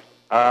on stuff?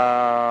 Hey,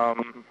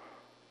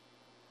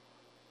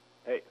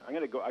 I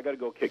got to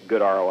go kick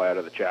good ROI out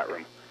of the chat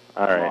room.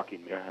 All right.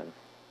 Mocking me. Go ahead.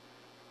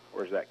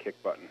 Where's that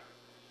kick button?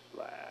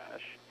 /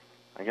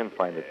 I can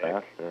find it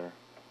faster.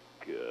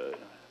 Good.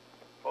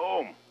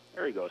 Boom.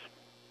 There he goes.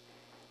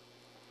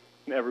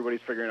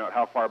 Everybody's figuring out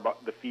how far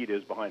the feed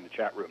is behind the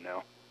chat room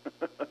now.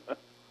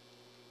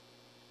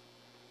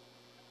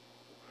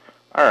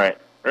 All right.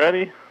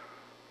 Ready?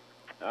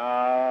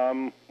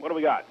 What do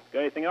we got? Got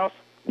anything else?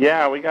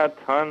 Yeah, we got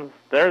tons.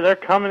 They're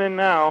coming in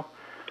now.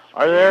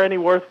 Are there any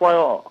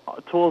worthwhile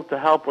tools to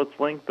help with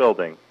link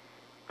building?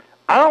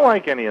 I don't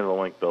like any of the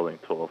link building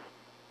tools.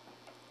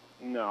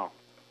 No.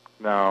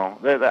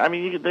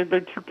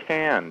 They're too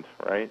canned,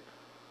 right?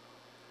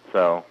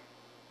 So,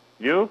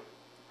 you?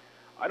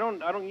 I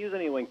don't use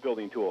any link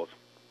building tools.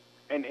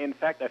 And in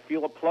fact, I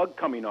feel a plug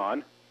coming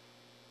on.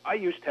 I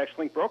use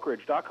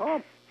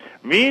TextLinkBrokerage.com.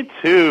 Me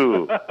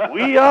too.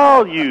 We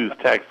all use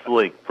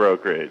TextLink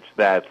Brokerage.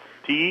 That's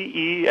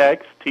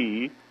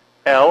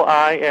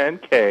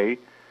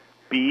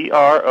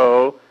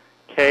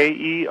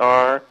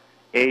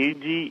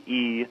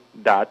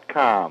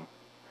TextLinkBrokerage.com.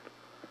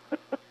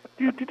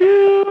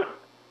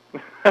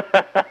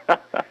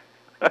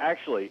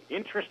 Actually,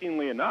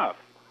 interestingly enough,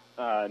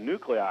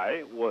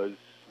 Nuclei was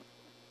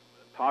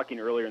talking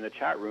earlier in the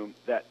chat room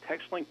that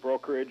TextLink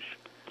Brokerage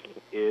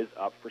is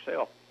up for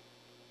sale.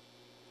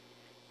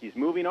 He's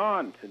moving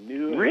on to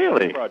new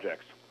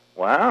projects.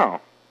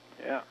 Wow.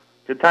 Yeah.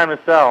 Good time to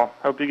sell.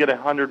 Hope you get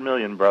 100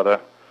 million,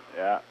 brother.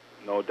 Yeah,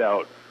 no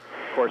doubt.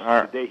 Of course,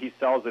 the day he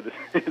sells it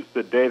is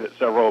the day that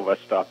several of us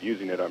stop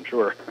using it, I'm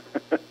sure.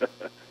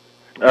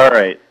 All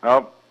right.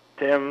 Oh,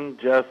 Tim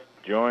just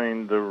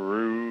joined the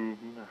room.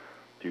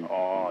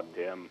 Oh,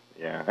 Tim.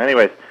 Yeah.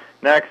 Anyways,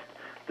 next.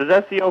 Does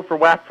SEO for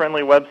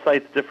WAP-friendly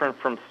websites different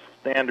from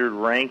standard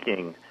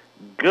ranking?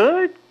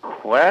 Good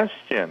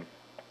question.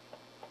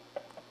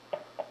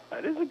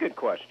 That is a good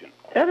question.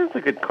 That is a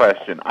good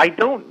question. I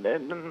don't...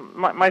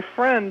 My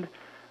friend...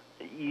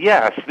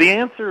 Yes, the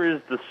answer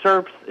is the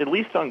SERPs, at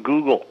least on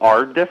Google,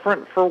 are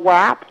different for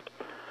WAP.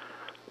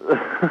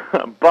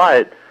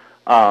 But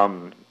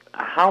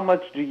how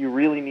much do you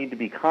really need to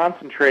be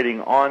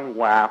concentrating on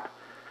WAP,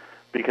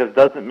 because it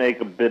doesn't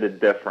make a bit of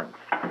difference?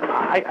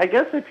 I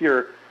guess if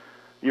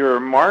your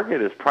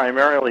market is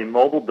primarily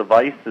mobile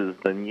devices,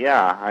 then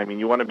yeah, I mean,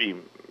 you want to be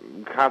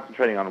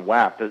concentrating on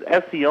WAP. Does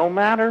SEO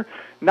matter?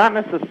 Not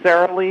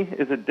necessarily.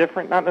 Is it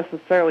different? Not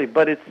necessarily,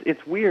 but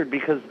it's weird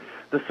because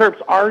the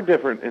SERPs are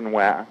different in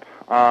WAP.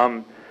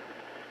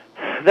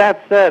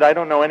 That said, I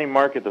don't know any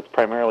market that's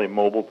primarily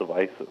mobile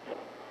devices.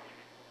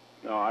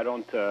 No, I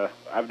don't.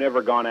 I've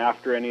never gone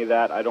after any of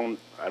that. I don't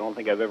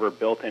think I've ever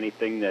built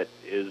anything that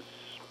is,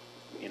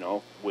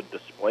 would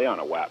display on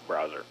a WAP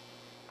browser.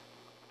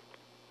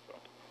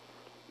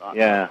 So,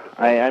 yeah,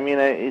 I mean,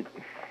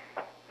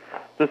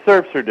 the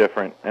SERPs are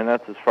different, and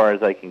that's as far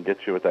as I can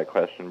get you with that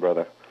question,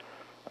 brother.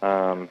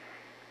 So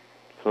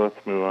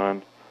let's move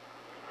on.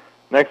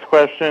 Next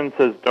question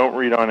says, don't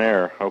read on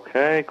air.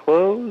 Okay,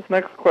 close.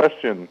 Next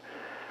question.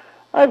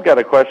 I've got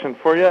a question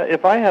for you.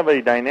 If I have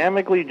a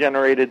dynamically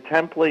generated,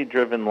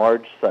 template-driven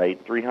large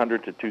site,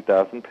 300 to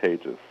 2,000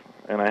 pages,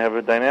 and I have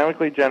a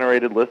dynamically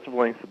generated list of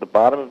links at the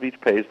bottom of each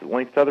page that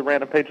links to other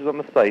random pages on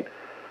the site,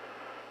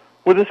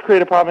 would this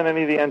create a problem in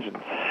any of the engines?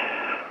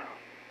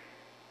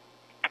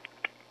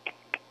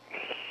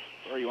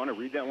 Sorry, you want to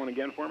read that one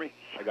again for me?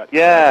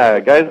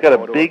 Guy's got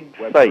a big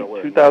site,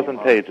 2,000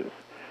 pages.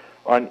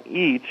 On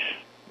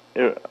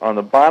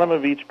the bottom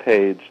of each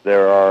page,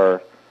 there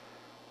are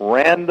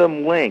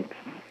random links.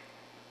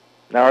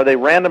 Now, are they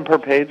random per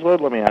page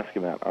load? Let me ask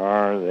you that.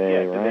 Are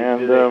they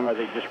random? Are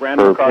they just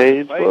random per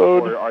page site,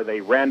 load? or are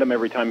they random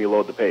every time you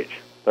load the page?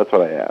 That's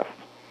what I asked.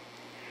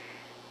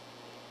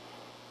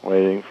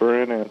 Waiting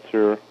for an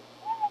answer.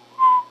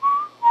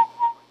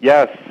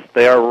 Yes,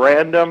 they are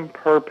random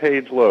per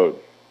page load.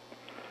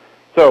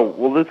 So,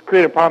 will this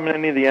create a problem in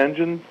any of the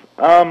engines?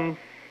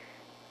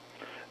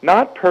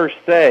 Not per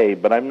se,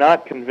 but I'm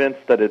not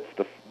convinced that it's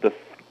the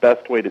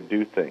best way to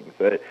do things.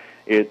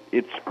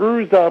 It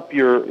screws up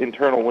your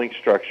internal link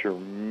structure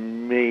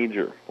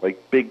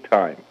big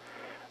time.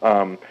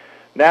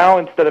 Now,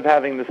 instead of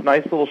having this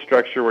nice little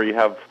structure where you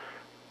have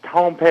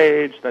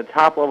homepage, then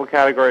top-level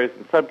categories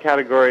and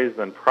subcategories,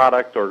 then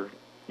product or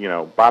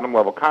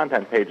bottom-level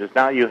content pages,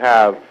 now you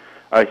have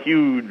a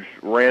huge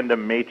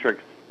random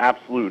matrix,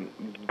 absolute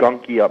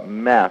gunky-up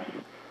mess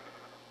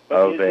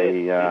of is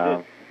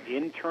it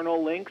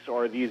internal links,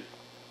 or are these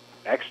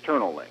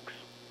external links?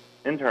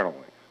 Internal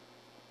links.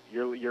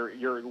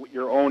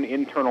 Your own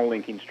internal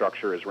linking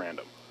structure is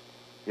random.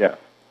 Yeah.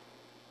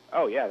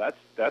 Oh yeah,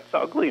 that's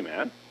ugly,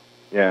 man.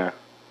 Yeah.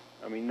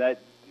 I mean that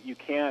you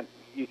can't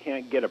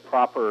get a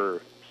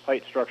proper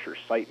site structure,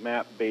 site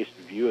map based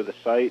view of the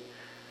site.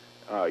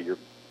 Your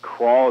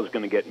crawl is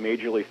going to get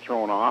majorly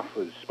thrown off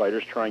as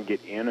spiders try and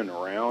get in and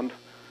around.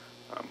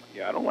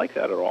 I don't like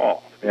that at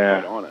all, to be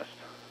quite honest.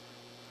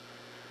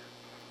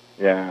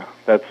 Yeah,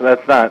 that's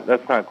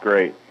not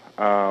great.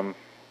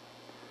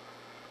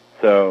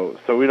 So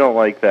we don't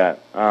like that.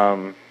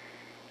 And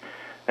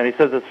he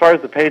says, as far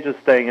as the pages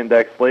staying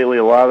indexed, lately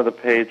a lot of the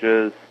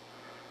pages,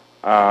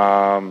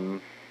 a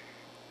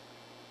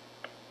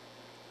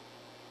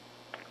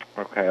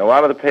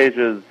lot of the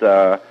pages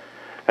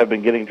have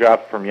been getting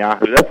dropped from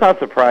Yahoo. That's not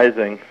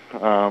surprising.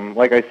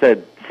 Like I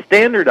said,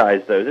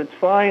 standardize those. It's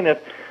fine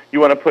if you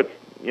want to put,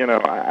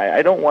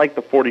 I don't like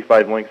the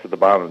 45 links at the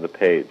bottom of the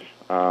page.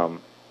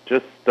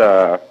 Just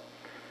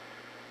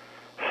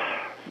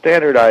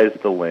standardize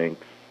the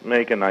links.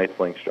 Make a nice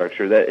link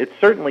structure. That it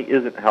certainly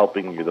isn't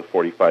helping you, the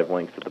 45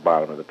 links at the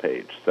bottom of the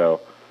page.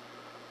 So,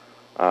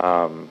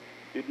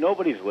 dude,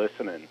 nobody's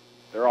listening.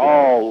 They're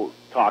all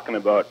talking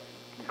about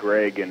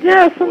Greg and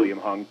William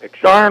Hung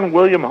pictures. Darn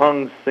William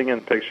Hung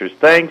singing pictures.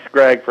 Thanks,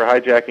 Greg, for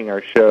hijacking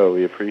our show.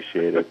 We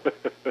appreciate it.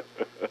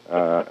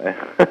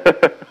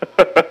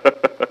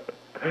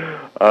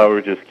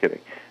 We're just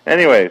kidding.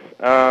 Anyways,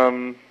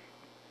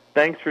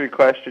 thanks for your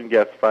question,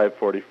 Guest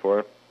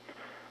 544.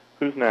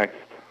 Who's next?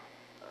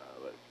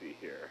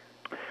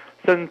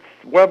 Since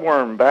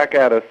Webworm, back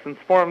at us, since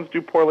forums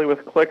do poorly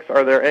with clicks,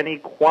 are there any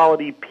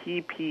quality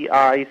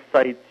PPI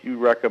sites you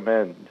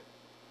recommend?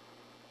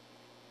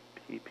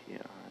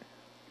 PPI.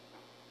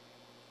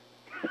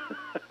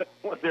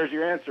 Well, there's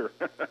your answer.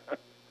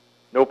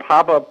 No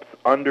pop-ups,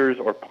 unders,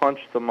 or punch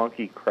the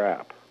monkey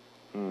crap.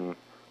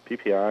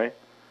 PPI?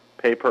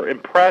 Paper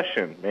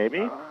impression,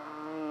 maybe?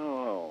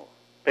 Oh.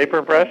 Paper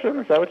impression?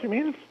 Is that what you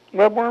mean,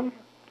 Webworm?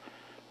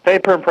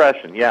 Paper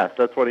impression, yes,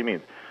 that's what he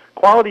means.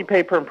 Quality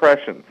paper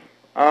impressions.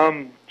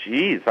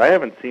 Geez, I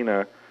haven't seen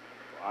no.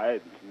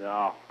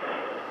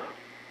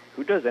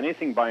 Who does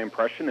anything by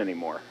impression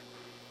anymore?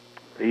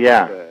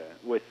 Yeah.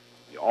 With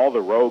all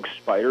the rogue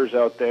spiders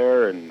out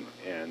there and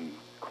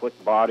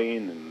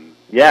clickbotting and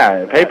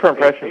paper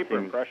impressions. Paper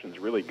impressions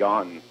really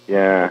gone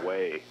Yeah.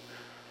 away.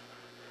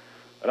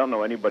 I don't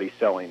know anybody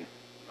selling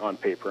on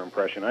paper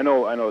impression. I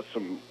know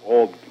some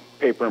old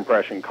paper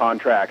impression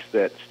contracts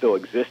that still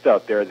exist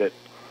out there that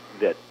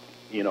the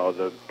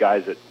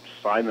guys that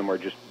sign them are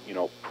just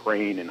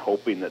praying and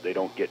hoping that they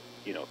don't get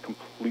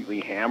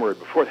completely hammered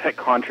before that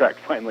contract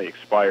finally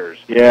expires.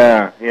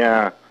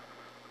 Yeah.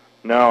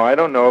 No, I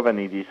don't know of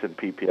any decent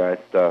PPI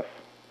stuff.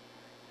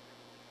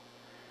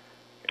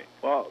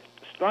 Well,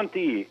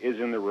 Stunty is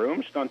in the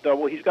room. Stunt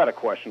Double, he's got a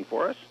question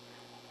for us.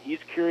 He's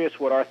curious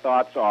what our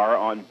thoughts are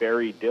on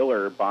Barry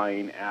Diller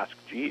buying Ask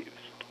Jeeves.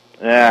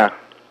 Yeah.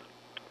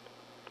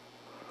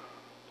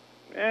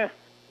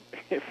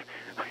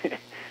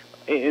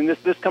 And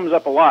this comes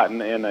up a lot,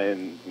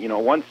 and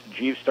once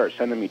Jeeves starts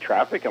sending me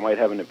traffic, I might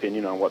have an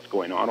opinion on what's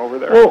going on over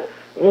there. Well,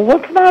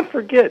 let's not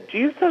forget,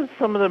 Jeeves has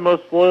some of the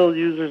most loyal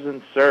users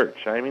in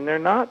search. I mean, they're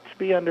not to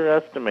be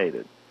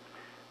underestimated.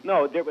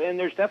 No, and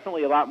there's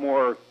definitely a lot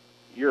more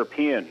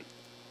European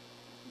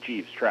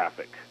Jeeves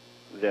traffic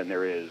than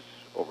there is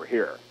over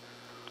here.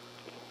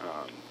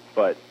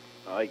 But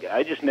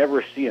I just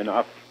never see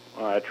enough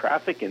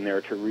traffic in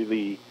there to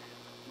really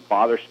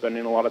bother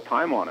spending a lot of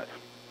time on it.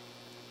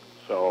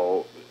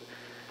 So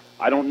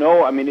I don't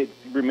know. I mean, it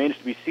remains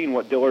to be seen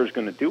what Diller is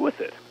going to do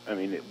with it. I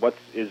mean,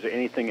 is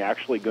anything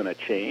actually going to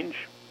change?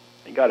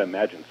 You got to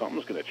imagine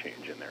something's going to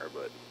change in there,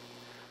 but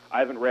I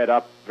haven't read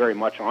up very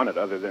much on it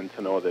other than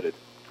to know that it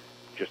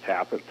just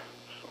happened.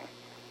 So.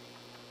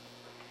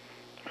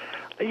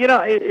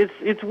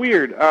 It's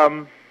weird.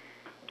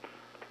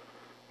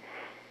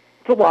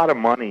 It's a lot of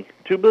money.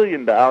 $2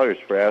 billion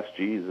for Ask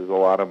Jeeves is a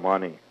lot of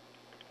money.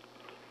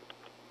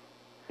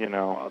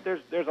 Well,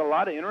 there's a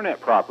lot of internet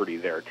property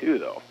there too,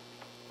 though.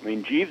 I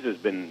mean, Jeeves has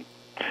been.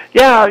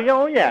 Yeah.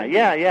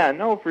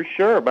 No, for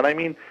sure. But I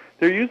mean,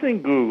 they're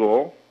using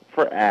Google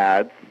for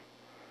ads,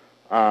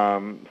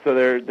 so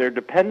they're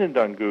dependent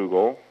on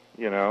Google.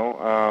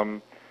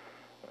 Someone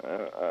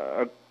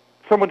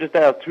just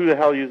asked, who the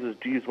hell uses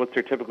Jeeves? What's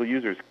their typical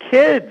users?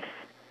 Kids.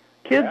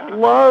 Kids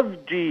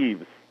love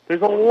Jeeves.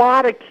 There's a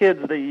lot of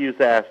kids that use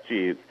Ask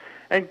Jeeves,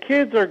 and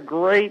kids are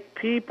great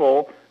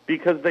people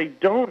because they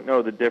don't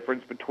know the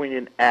difference between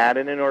an ad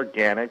and an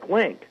organic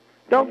link.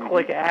 They'll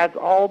click ads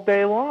all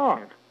day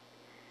long.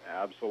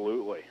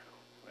 Absolutely.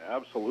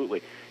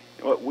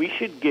 We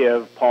should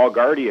give Paul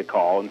Gardy a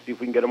call and see if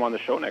we can get him on the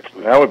show next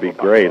week. That would be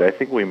great. I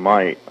think we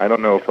might. I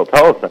don't know if he'll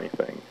tell us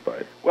anything,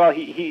 but well,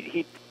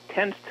 he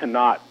tends to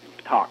not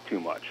talk too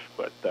much,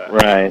 but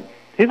right.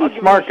 He's a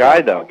smart guy,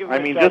 though. I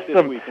mean, just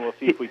this week, and we'll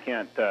see if we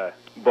can't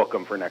book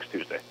him for next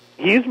Tuesday.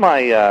 He's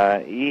my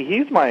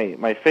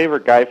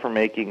favorite guy for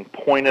making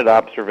pointed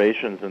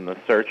observations in the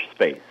search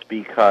space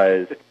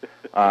because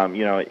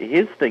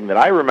his thing that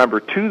I remember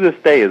to this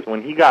day is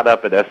when he got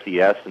up at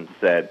SES and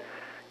said,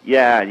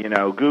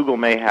 Google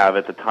may have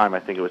at the time, I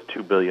think it was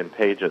 2 billion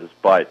pages,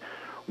 but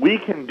we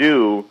can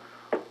do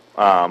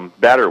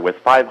better with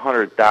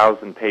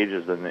 500,000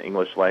 pages in the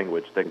English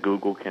language than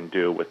Google can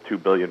do with 2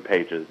 billion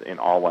pages in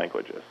all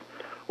languages,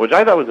 which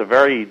I thought was a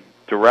very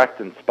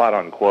direct and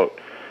spot-on quote.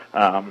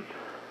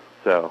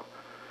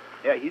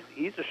 Yeah,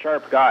 he's a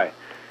sharp guy.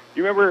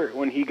 You remember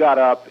when he got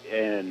up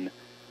in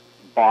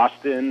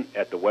Boston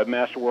at the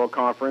Webmaster World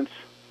Conference?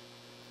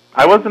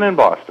 I wasn't in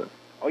Boston.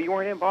 Oh, you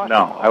weren't in Boston?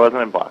 No, I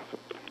wasn't in Boston.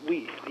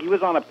 He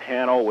was on a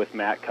panel with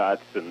Matt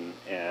Cutts and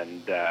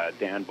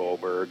Dan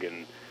Boberg,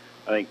 and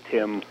I think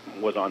Tim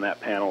was on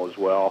that panel as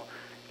well.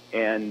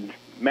 And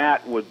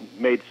Matt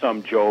made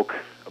some joke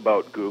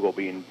about Google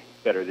being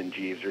better than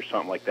Jeeves or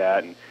something like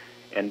that,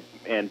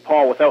 and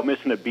Paul, without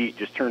missing a beat,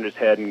 just turned his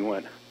head and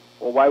went,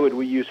 well, why would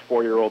we use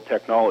 4-year-old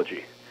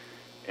technology?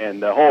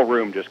 And the whole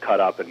room just cut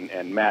up,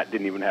 and Matt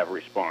didn't even have a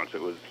response.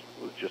 It was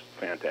just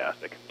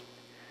fantastic.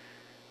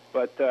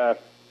 But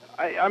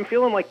I'm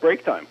feeling like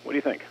break time. What do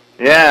you think?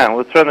 Yeah,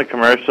 let's run the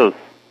commercials.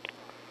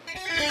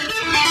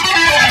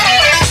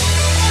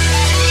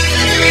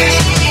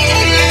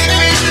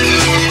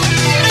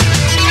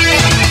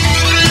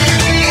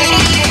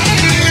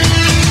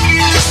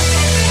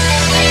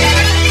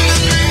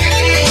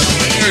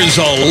 There's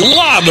a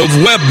lot of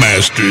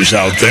webmasters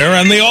out there,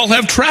 and they all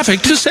have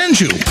traffic to send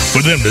you.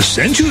 For them to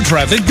send you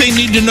traffic, they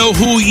need to know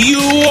who you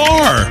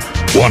are.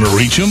 Want to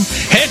reach them?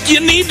 Heck, you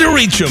need to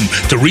reach them.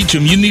 To reach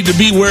them, you need to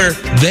be where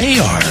they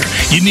are.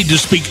 You need to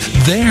speak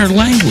their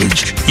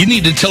language. You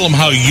need to tell them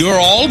how you're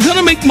all going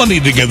to make money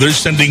together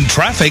sending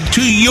traffic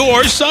to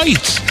your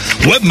sites.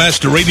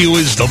 Webmaster Radio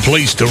is the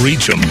place to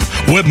reach them.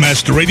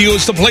 Webmaster Radio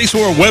is the place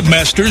where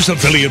webmasters,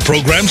 affiliate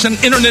programs,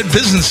 and internet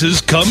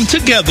businesses come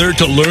together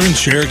to learn,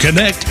 share,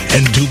 connect,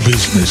 and do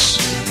business.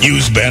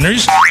 Use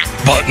banners,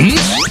 buttons,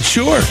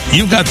 sure,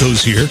 you've got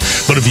those here.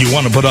 But if you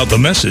want to put out the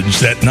message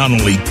that not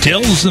only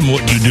tells them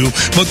what you do,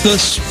 but the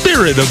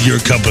spirit of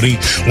your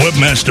company,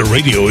 Webmaster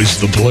Radio is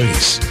the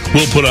place.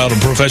 We'll put out a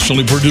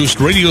professionally produced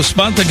radio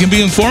spot that can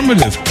be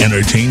informative,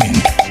 entertaining,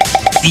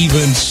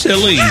 even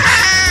silly.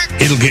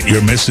 It'll get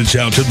your message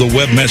out to the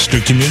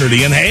Webmaster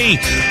community, and hey,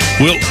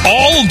 we'll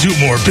all do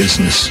more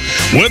business.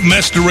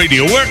 Webmaster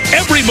Radio, where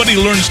everybody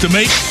learns to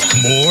make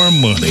more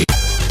money.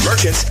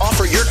 Merchants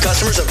offer your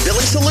customers a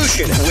billing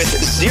solution with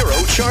zero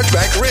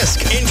chargeback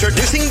risk.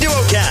 Introducing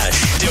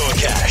DuoCash.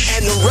 DuoCash.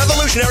 And the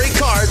revolutionary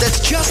card that's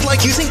just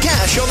like using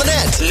cash on the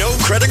net. No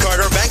credit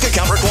card or bank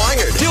account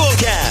required.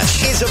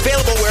 DuoCash is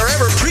available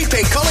wherever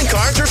prepaid calling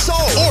cards are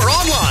sold or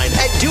online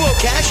at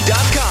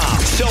duocash.com.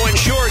 So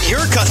ensure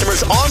your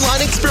customers' online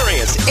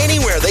experience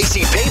anywhere they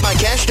see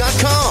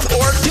paybycash.com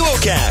or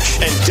DuoCash.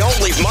 And don't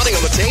leave money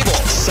on the table.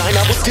 Sign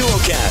up with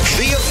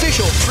DuoCash, the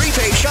official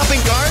prepaid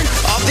shopping card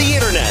of the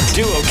internet.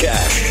 DuoCash.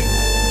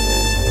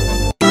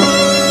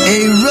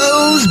 A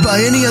rose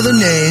by any other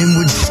name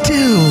would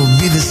still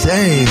be the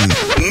same.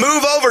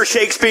 Move over,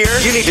 Shakespeare.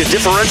 You need to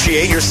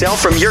differentiate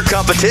yourself from your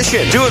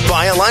competition. Do it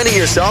by aligning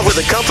yourself with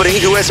a company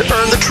who has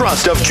earned the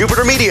trust of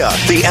Jupiter Media,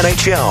 the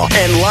NHL,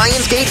 and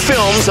Lionsgate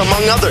Films,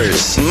 among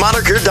others.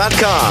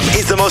 Moniker.com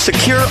is the most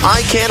secure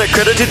ICANN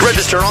accredited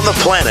register on the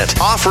planet,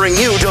 offering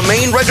you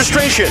domain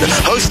registration,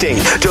 hosting,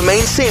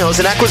 domain sales,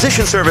 and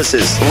acquisition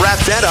services. Wrap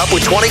that up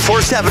with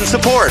 24/7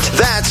 support.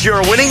 That's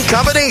your winning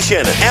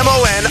combination.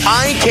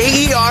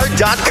 MONIKER.com.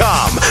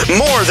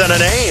 More than a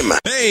name.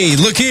 Hey,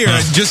 look here.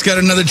 I just got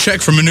another check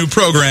from a new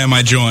program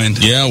I joined.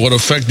 Yeah, what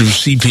effective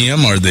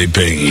CPM are they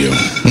paying you?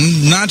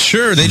 Not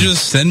sure. They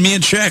just send me a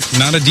check,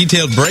 not a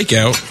detailed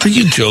breakout. Are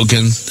you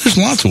joking? There's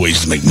lots of ways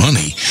to make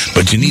money,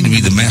 but you need to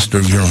be the master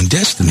of your own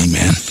destiny,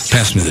 man.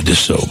 Pass me the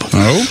dish soap.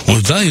 Oh?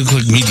 With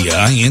ValueClick Media,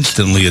 I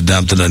instantly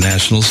adopted a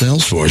national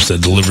sales force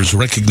that delivers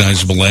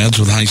recognizable ads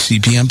with high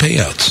CPM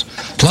payouts.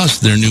 Plus,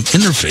 their new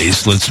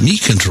interface lets me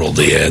control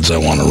the ads I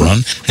want to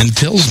run and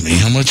tells me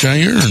how much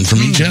I earn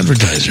from each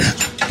advertiser.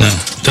 Now,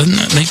 doesn't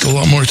that make a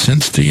lot more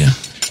sense to you?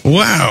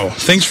 Wow.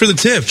 Thanks for the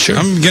tip. Sure.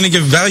 I'm going to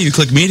give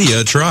ValueClick Media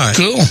a try.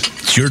 Cool.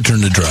 It's your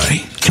turn to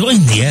try.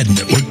 Join the ad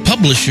network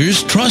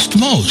publishers trust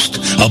most.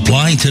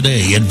 Apply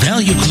today at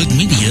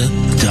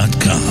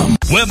valueclickmedia.com.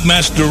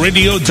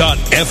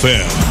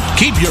 Webmasterradio.fm.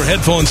 Keep your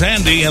headphones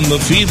handy and the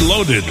feed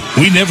loaded.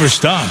 We never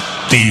stop.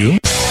 Do you?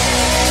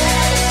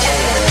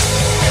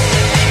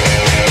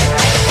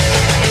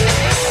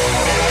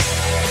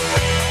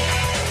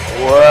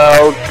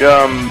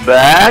 Welcome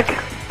back,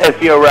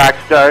 SEO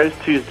Rockstars,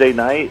 Tuesday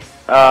night.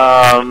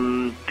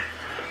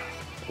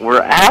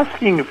 We're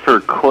asking for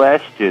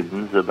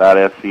questions about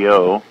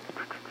SEO.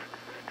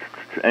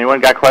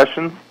 Anyone got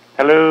questions?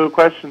 Hello,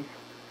 questions?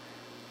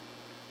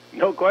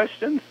 No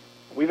questions?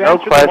 We've No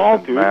answered them all,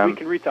 questions, dude. man. We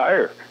can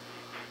retire.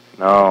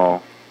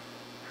 No.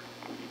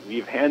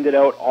 We've handed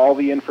out all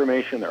the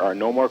information. There are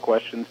no more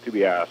questions to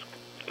be asked.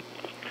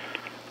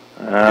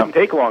 Didn't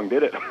take long,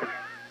 did it?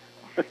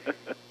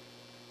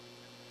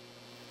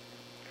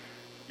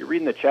 You're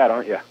reading the chat,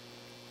 aren't you?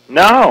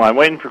 No, I'm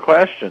waiting for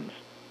questions.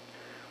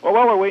 Well,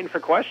 while we're waiting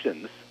for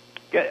questions,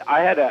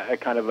 I had a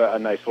kind of a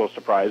nice little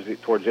surprise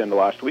towards the end of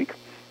last week.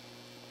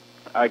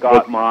 I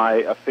got my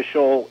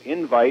official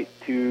invite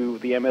to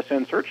the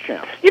MSN Search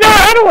Champs. You know,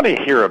 I don't want to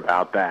hear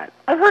about that.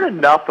 I've heard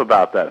enough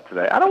about that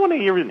today. I don't want to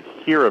even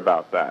hear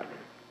about that.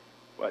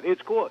 But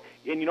it's cool.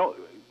 And, you know,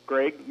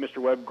 Greg, Mr.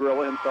 Web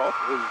Gorilla himself,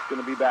 is going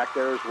to be back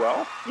there as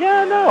well.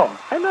 Yeah,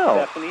 I know.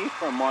 Stephanie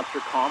from Monster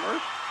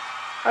Commerce,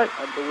 I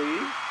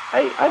believe.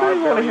 I don't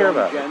even want to hear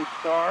about it. Jen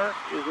Star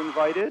is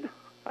invited.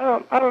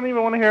 I don't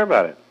even want to hear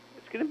about it.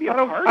 It's going to be a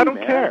party, I don't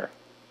man. care.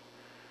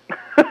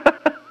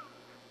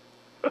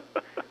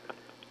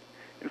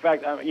 In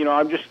fact,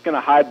 I'm just going to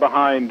hide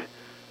behind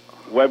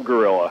Web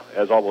Gorilla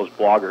as all those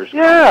bloggers.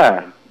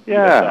 Yeah.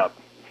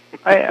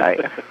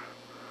 I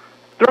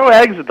Throw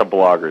eggs at the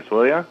bloggers,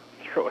 will you?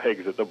 throw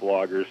eggs at the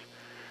bloggers.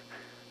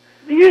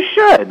 You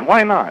should.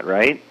 Why not,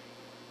 right?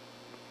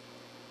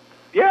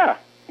 Yeah.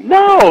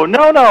 No.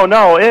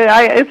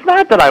 It's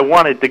not that I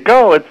wanted to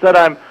go. It's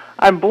that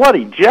I'm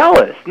bloody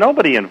jealous.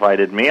 Nobody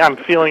invited me. I'm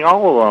feeling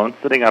all alone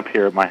sitting up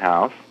here at my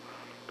house,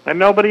 and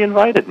nobody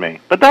invited me.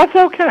 But that's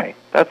okay.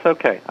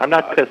 I'm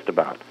not pissed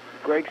about it.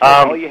 Greg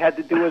said all you had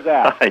to do was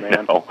ask, I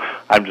man. know.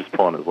 I'm just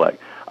pulling his leg.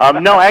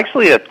 No,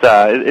 actually,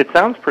 it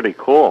sounds pretty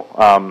cool.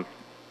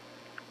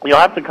 You'll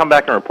have to come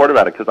back and report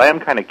about it because I am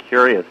kind of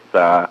curious.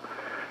 I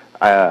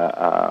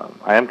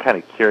am kind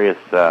of curious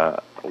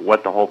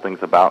what the whole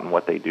thing's about and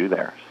what they do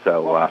there.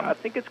 So well, I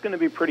think it's going to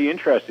be pretty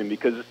interesting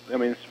because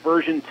it's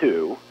version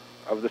 2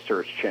 of the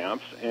Search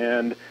Champs,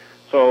 and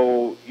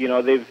so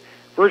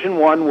version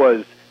 1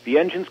 was the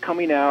engine's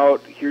coming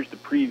out. Here's the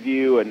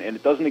preview, and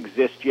it doesn't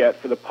exist yet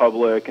for the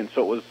public, and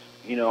so it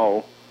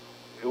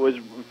was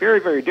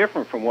very, very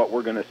different from what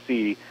we're going to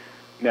see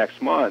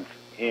next month.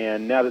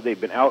 And now that they've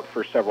been out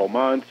for several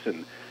months,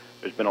 and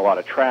there's been a lot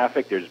of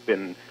traffic, there's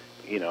been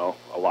a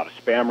lot of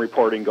spam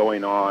reporting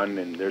going on,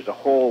 and there's a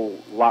whole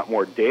lot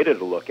more data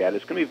to look at.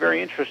 It's going to be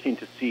very interesting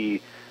to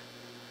see,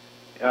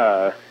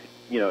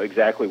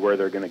 exactly where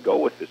they're going to go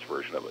with this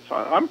version of it. So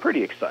I'm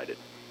pretty excited.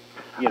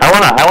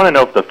 I want to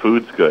know if the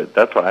food's good.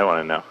 That's what I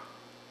want to know.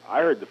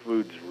 I heard the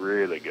food's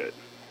really good.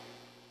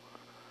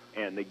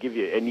 and they give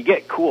you, and you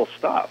get cool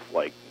stuff.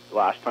 Like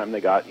last time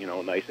they got,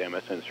 nice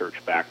MSN Search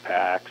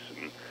backpacks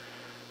and,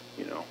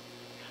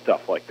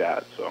 stuff like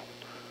that. So,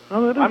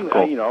 that is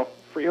cool.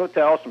 Free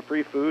hotel, some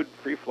free food,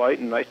 free flight,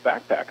 and nice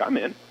backpack. I'm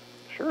in.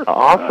 Sure.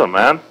 Awesome,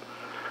 man.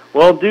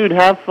 Well, dude,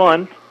 have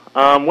fun.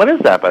 When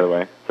is that, by the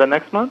way? Is that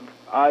next month?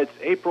 It's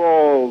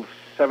April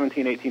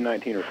 17, 18,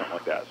 19, or something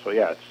like that. So,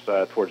 yeah,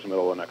 it's towards the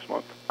middle of next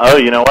month. Oh,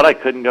 you know what? I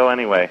couldn't go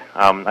anyway.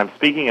 I'm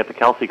speaking at the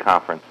Kelsey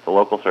Conference, the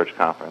local search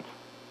conference.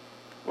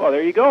 Well,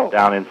 there you go.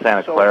 Down in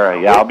Santa Clara.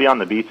 Yeah, I'll be on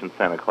the beach in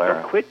Santa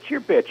Clara. So quit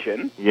your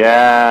bitching.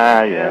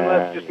 Yeah. And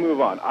let's just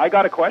move on. I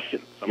got a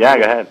question. Go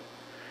ahead.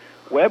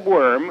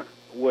 Webworm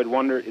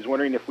is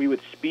wondering if we would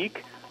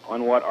speak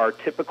on what our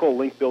typical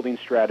link building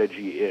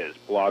strategy is: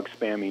 blog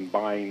spamming,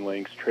 buying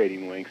links,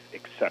 trading links,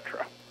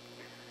 etc.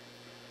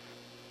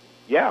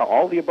 Yeah,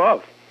 all the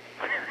above.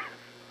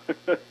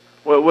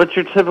 What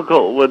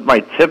my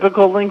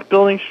typical link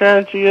building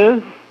strategy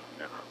is?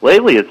 Yeah.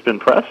 Lately, it's been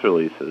press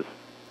releases.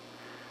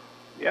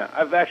 Yeah,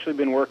 I've actually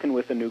been working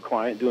with a new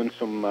client doing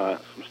some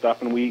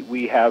stuff, and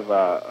we have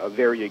a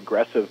very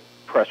aggressive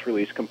press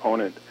release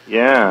component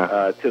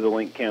to the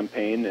link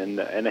campaign, and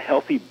a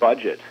healthy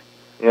budget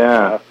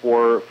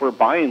for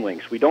buying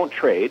links. We don't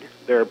trade.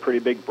 They're a pretty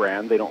big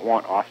brand. They don't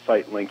want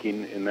off-site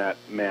linking in that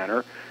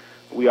manner.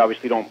 We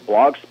obviously don't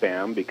blog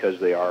spam because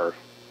they are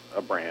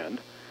a brand.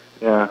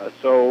 Yeah.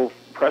 So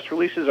press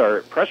releases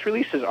are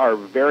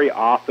very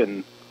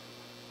often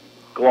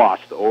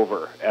glossed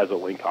over as a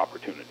link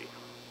opportunity.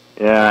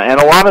 Yeah, and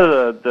a lot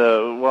of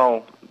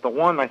the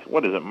one,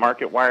 what is it,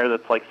 MarketWire,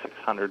 that's like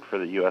 $600 for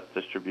the U.S.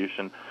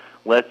 distribution,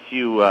 lets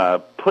you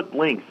put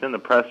links in the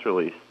press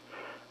release.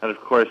 And, of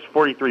course,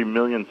 43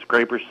 million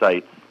scraper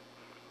sites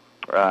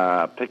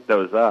pick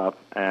those up,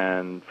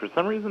 and for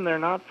some reason they're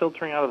not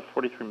filtering out of the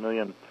 43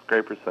 million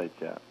scraper sites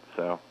yet.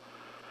 So.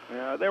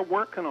 Yeah, they're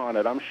working on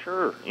it, I'm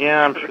sure.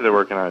 Yeah, I'm sure they're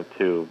working on it,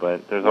 too,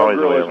 but there's always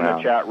a way around. In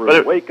the chat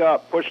room. Wake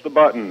up, push the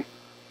button.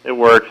 It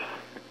works.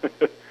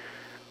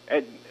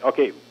 And,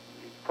 okay,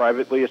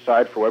 privately,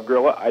 aside for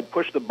WebGorilla, I'd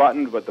push the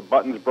button, but the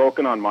button's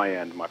broken on my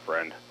end, my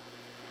friend.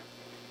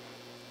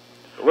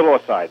 A little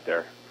aside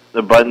there.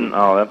 The button?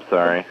 Oh, I'm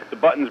sorry. The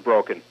button's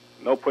broken.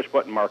 No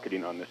push-button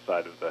marketing on this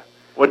side of the...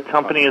 What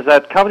company is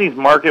that? Company's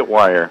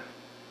MarketWire.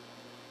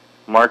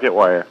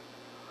 MarketWire.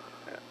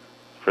 Yeah.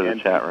 For the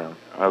chat room.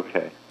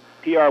 Okay.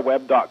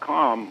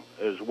 PRWeb.com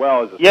as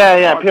well as a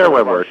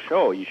PRWeb works.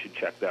 Show. You should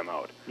check them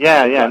out.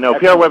 Yeah. No,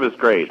 PRWeb is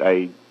great.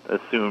 I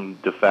assume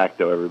de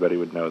facto everybody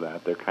would know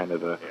that. They're kind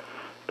of the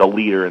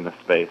leader in the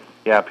space.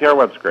 Yeah,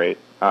 PRWeb's great.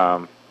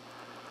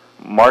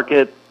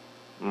 Market.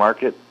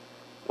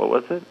 What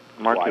was it?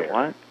 Market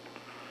what?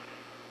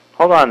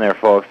 Hold on there,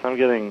 folks. I'm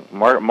getting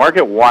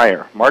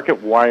MarketWire.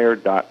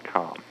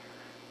 MarketWire.com.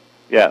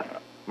 Yes,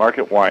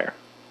 MarketWire.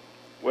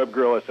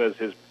 WebGorilla says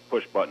his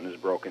push button is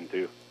broken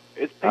too.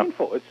 It's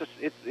painful.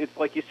 It's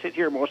like you sit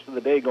here most of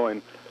the day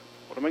going,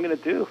 "What am I going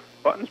to do?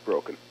 Button's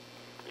broken."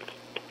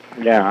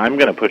 Yeah, I'm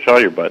going to push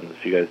all your buttons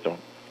if you guys don't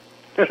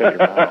shut your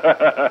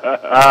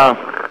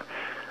mouth.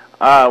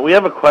 We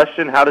have a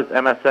question. How does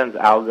MSN's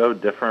algo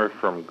differ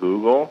from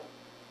Google?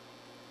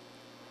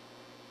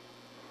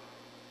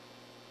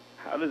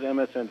 How does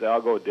MSN's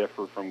algo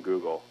differ from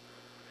Google?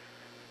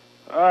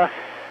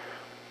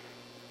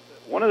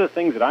 One of the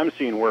things that I'm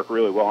seeing work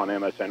really well on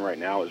MSN right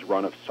now is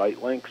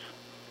run-of-site links.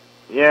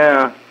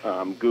 Yeah.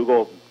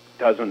 Google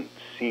doesn't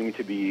seem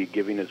to be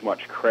giving as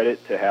much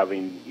credit to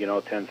having,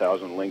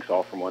 10,000 links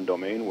all from one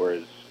domain,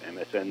 whereas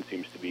MSN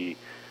seems to be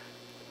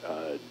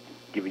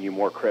giving you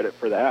more credit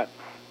for that.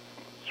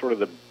 Sort of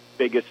the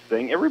biggest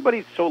thing.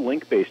 Everybody's so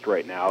link-based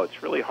right now,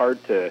 it's really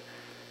hard to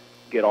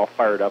get all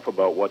fired up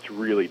about what's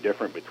really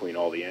different between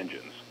all the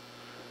engines.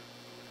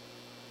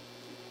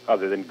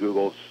 Other than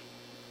Google's,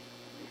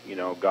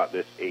 got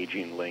this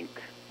aging link,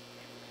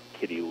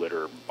 kitty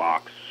litter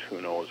box, who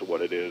knows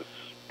what it is,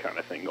 kind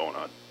of thing going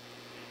on.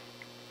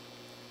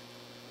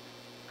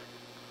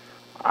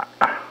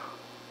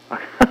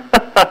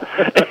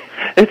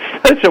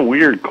 It's such a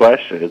weird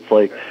question. It's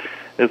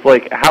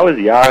like how is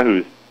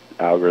Yahoo's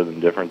algorithm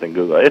different than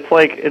Google? It's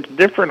like it's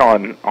different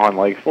on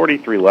like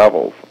 43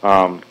 levels.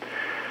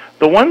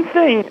 The one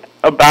thing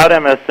about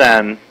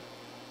MSN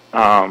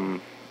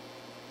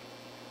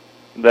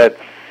that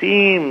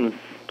seems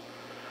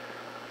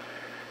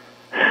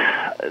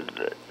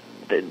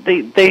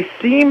they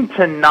seem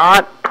to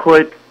not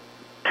put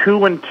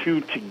two and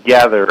two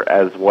together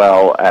as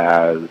well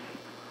as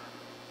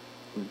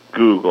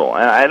Google.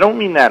 And I don't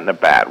mean that in a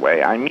bad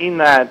way. I mean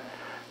that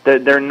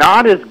they're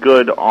not as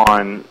good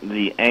on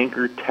the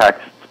anchor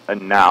text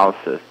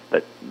analysis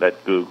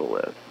that Google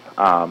is.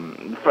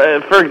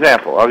 For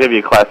example, I'll give you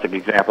a classic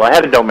example. I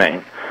had a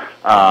domain,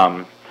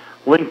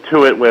 linked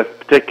to it with a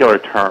particular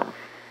term.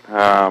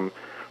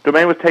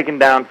 Domain was taken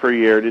down for a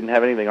year, didn't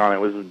have anything on it.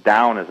 It was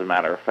down, as a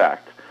matter of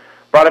fact.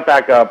 Brought it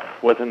back up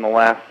within the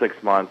last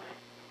 6 months.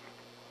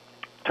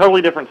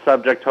 Totally different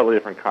subject, totally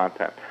different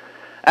content.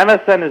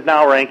 MSN is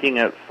now ranking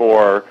it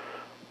for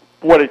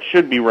what it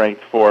should be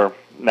ranked for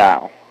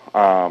now.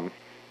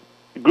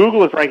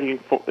 Google is ranking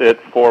it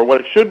for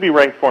what it should be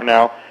ranked for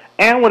now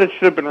and what it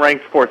should have been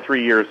ranked for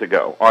 3 years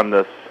ago on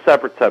the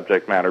separate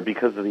subject matter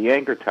because of the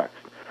anchor text.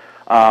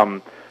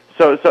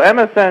 So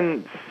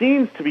MSN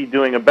seems to be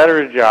doing a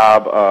better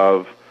job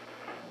of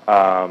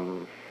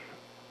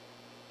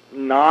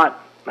not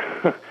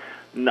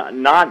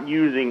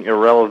using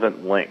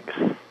irrelevant links.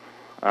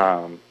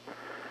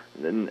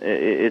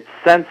 It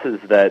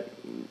senses that,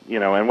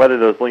 and whether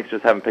those links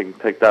just haven't been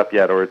picked up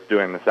yet or it's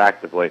doing this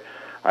actively,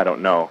 I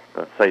don't know.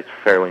 The site's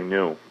fairly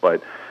new,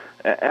 but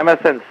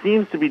MSN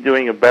seems to be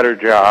doing a better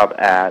job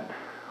at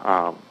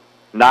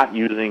not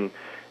using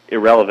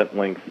irrelevant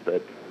links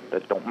that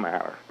don't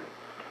matter.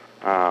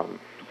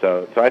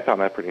 So I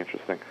found that pretty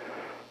interesting.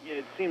 Yeah,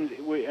 it seems.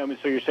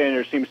 So you're saying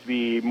there seems to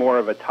be more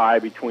of a tie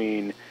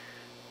between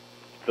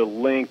the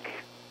link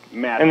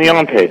matching and the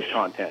on-page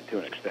content to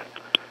an extent.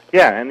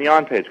 Yeah, and the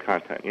on-page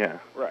content. Yeah.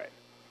 Right.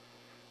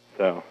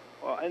 So.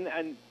 Well,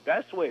 and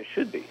that's the way it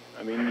should be.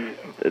 I mean.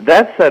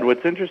 That said,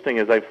 what's interesting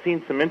is I've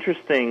seen some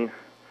interesting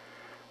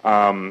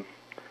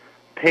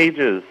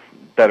pages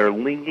that are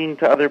linking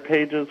to other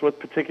pages with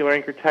particular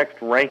anchor text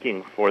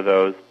ranking for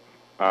those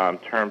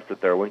terms that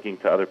they're linking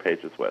to other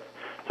pages with.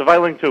 So if I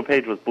link to a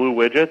page with blue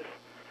widgets,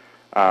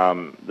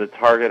 the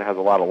target has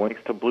a lot of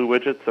links to blue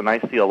widgets, and I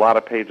see a lot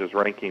of pages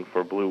ranking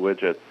for blue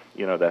widgets,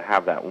 that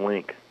have that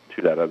link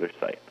to that other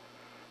site.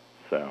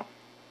 So.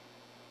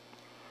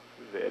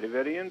 Very,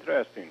 very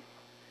interesting.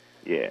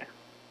 Yeah.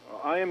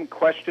 I am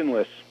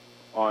questionless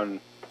on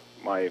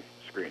my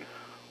screen.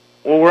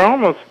 Well, we're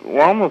almost done.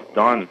 Almost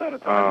out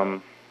of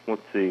time.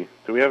 Let's see.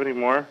 Do we have any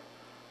more?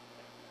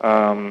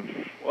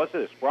 What's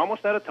this? We're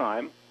almost out of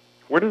time.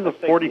 Where does the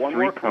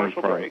 43 come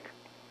from? Break.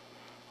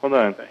 Hold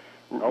on. Okay.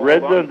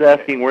 Red Zone's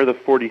asking where the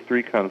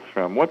 43 comes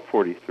from. What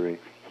 43?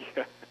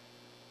 Yeah.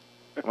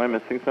 Am I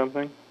missing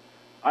something?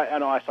 I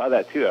know. I saw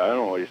that too. I don't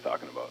know what he's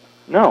talking about.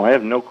 No, I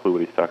have no clue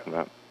what he's talking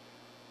about.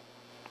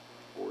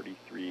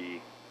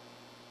 43.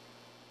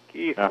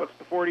 Keith, what's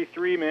the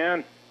 43,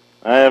 man?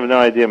 I have no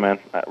idea, man.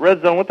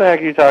 Red Zone, what the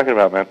heck are you talking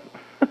about, man?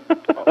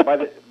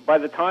 By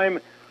the time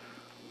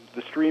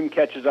the stream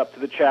catches up to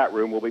the chat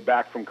room, we'll be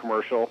back from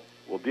commercial.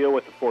 We'll deal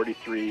with the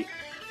 43,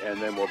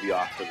 and then we'll be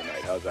off for the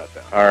night. How's that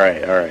sound? All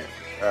right. All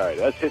right,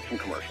 let's hit some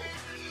commercials.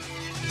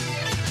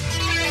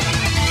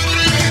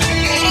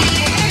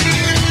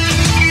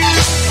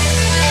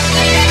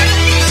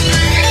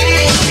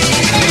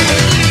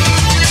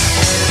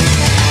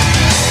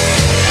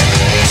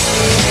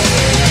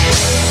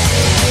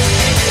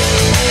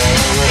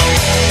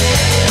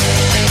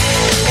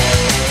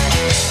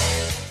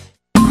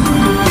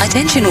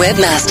 Attention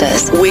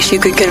webmasters. Wish you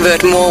could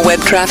convert more web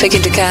traffic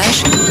into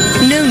cash?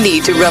 No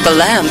need to rub a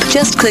lamp.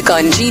 Just click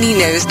on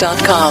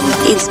GenieKnows.com.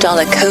 Install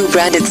a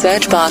co-branded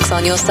search box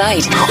on your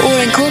site or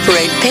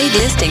incorporate paid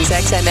listings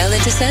XML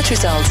into search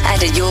results.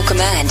 And at your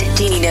command,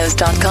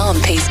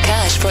 GenieKnows.com pays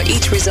cash for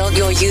each result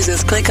your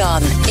users click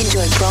on.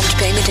 Enjoy prompt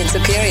payment and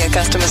superior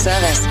customer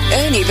service.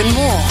 Earn even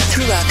more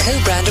through our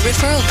co-branded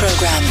referral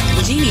program.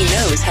 Genie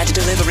knows how to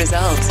deliver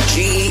results.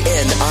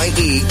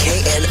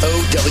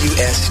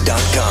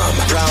 GenieKnows.com.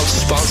 Proud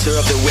sponsor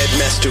of the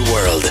Webmaster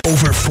World.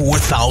 Over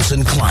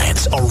 4,000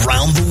 clients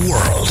around the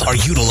world are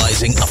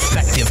utilizing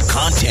effective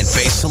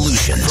content-based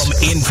solutions from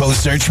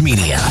InfoSearch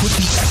Media with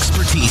the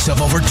expertise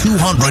of over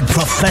 200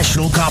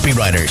 professional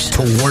copywriters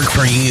to work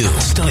for you.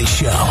 Studies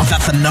show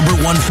that the number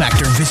one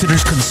factor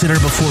visitors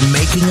consider before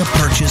making a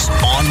purchase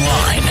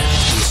online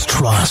is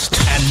trust.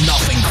 And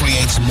nothing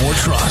creates more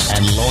trust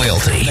and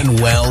loyalty than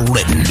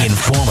well-written,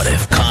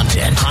 informative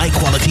content.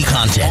 High-quality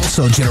content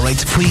also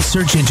generates free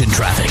search engine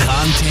traffic.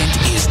 Content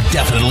is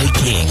definitely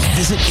king.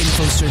 Visit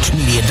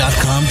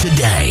InfoSearchMedia.com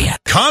today.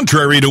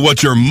 Contrary to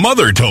what your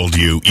mother told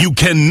you, you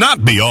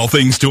cannot be all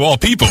things to all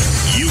people.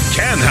 You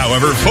can,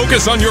 however,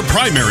 focus on your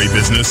primary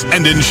business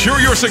and ensure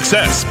your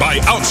success by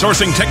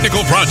outsourcing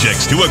technical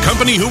projects to a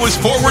company who is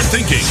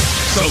forward-thinking,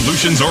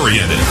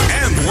 solutions-oriented,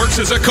 and works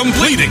as a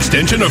complete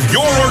extension of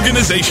your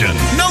organization.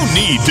 No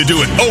need to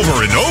do it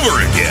over and over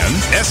again.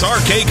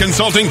 SRK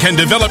Consulting can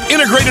develop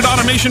integrated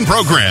automation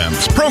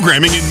programs,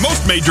 programming in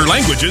most major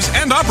languages,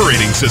 and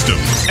operating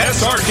systems.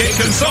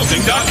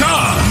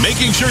 SRKConsulting.com,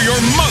 making sure your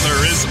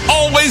mother is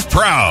always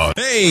proud.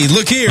 Hey,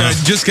 look here. I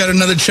just got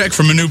another check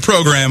from a new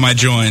program I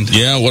joined.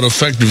 Yeah, what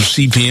effective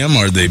CPM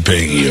are they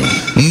paying you?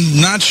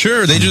 Not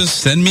sure. They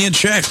just send me a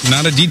check,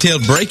 not a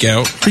detailed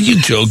breakout. Are you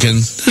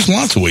joking? There's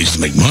lots of ways to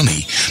make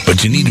money,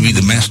 but you need to be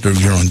the master of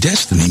your own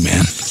destiny,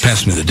 man.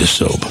 Pass me the dish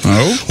soap.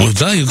 Oh? With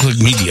ValueClick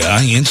Media,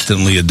 I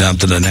instantly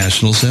adopted a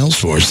national sales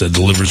force that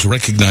delivers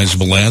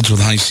recognizable ads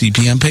with high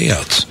CPM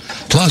payouts.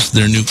 Plus,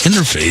 their new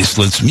interface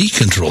lets me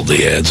control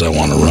the ads I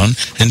want to run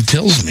and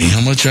tells me how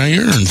much I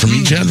earn from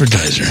each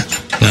advertiser.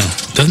 Now,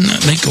 doesn't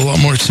that make a lot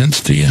more sense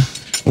to you?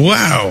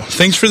 Wow.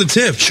 Thanks for the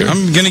tip. Sure.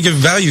 I'm going to give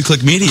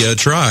ValueClick Media a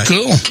try.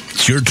 Cool.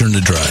 It's your turn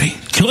to try.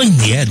 Join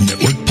the ad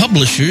network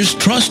publishers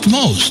trust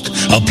most.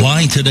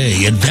 Apply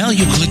today at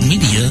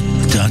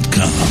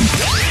ValueClickMedia.com.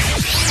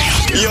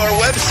 Your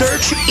web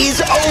search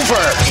is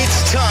over.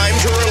 It's time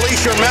to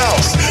release your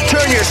mouse,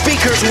 turn your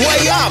speakers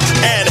way up,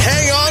 and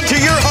hang on to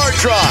your hard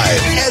drive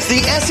as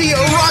the SEO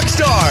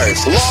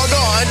Rockstars log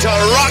on to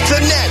Rock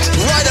the Net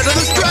right out of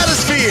the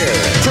stratosphere.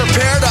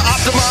 Prepare to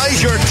optimize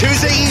your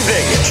Tuesday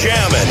evening,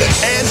 jamming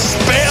and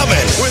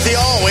spamming with the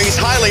always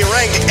highly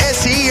ranked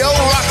SEO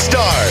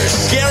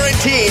Rockstars.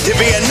 Guaranteed to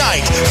be a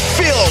night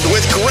filled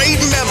with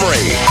great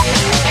memory.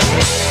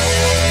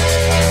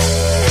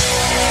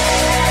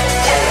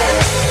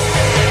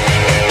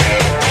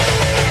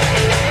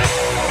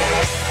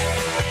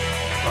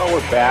 Well,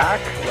 we're back.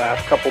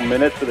 Last couple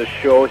minutes of the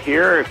show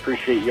here. I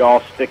appreciate you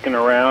all sticking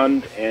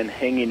around and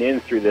hanging in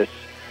through this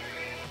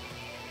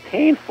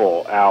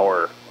painful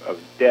hour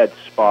of dead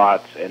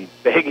spots and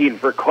begging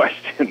for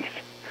questions.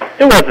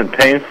 It wasn't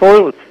painful.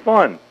 It was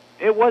fun.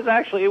 It was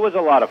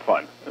a lot of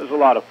fun. It was a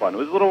lot of fun. It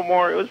was a little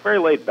more, it was very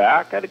laid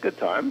back. I had a good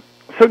time.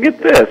 So get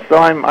this. So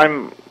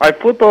I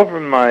flip over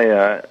my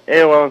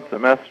AOL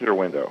Instant Messenger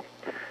window,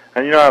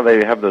 and you know how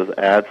they have those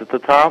ads at the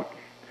top?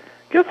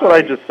 Guess what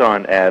I just saw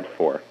an ad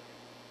for?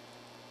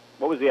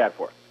 What was the ad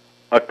for?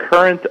 A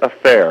Current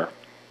Affair.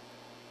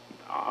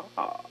 Do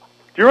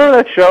you remember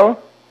that show?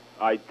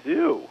 I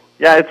do.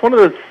 Yeah, it's one of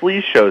those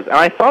flea shows, and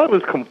I thought it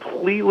was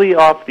completely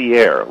off the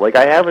air. Like,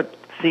 I haven't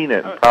seen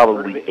it in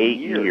probably 8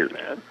 years.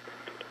 Man.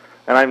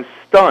 And I'm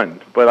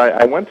stunned, but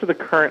I went to the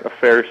Current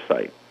Affairs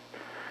site,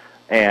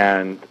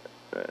 and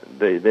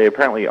they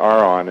apparently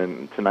are on,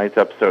 and tonight's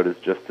episode is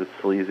just as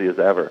sleazy as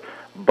ever.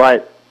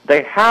 But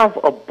they have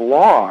a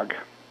blog,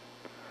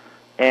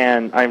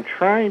 and I'm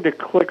trying to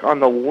click on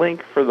the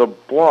link for the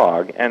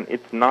blog, and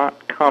it's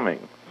not coming.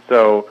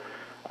 So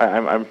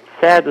I'm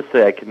sad to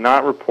say I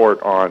cannot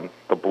report on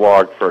the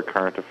blog for A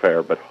Current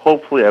Affair, but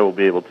hopefully I will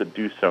be able to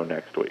do so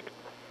next week.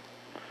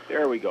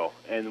 There we go.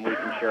 And we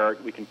can share,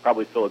 we can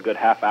probably fill a good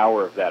half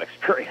hour of that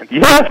experience.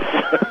 Yes!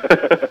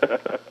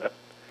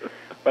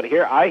 But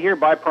I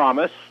hereby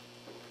promise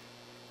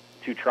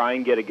to try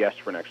and get a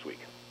guest for next week.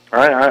 All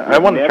right, I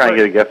want to try and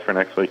get a guest for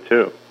next week,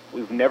 too.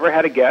 We've never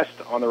had a guest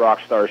on the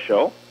Rockstars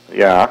show.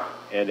 Yeah.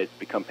 And it's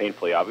become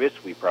painfully obvious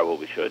we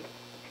probably should.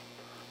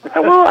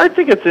 Well, I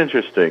think it's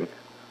interesting.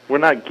 We're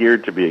not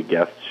geared to be a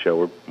guest show.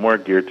 We're more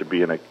geared to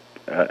be an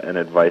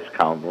advice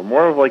column. We're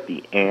more of like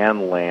the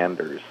Ann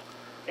Landers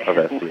of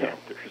SEO.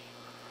 Landers.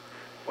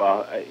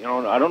 Well, I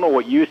don't know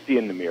what you see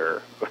in the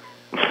mirror.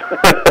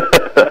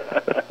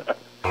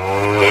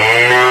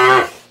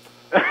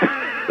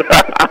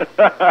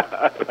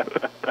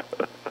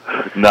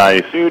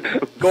 Nice. Dude,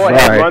 go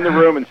ahead, run the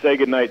room and say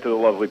goodnight to the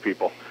lovely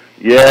people.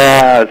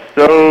 Yeah,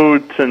 so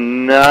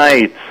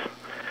tonight,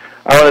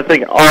 I want to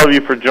thank all of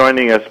you for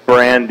joining us.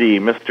 Brandy,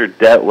 Mr.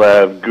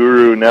 Detlev,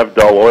 Guru,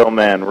 Nevdal,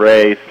 Oilman,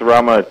 Ray,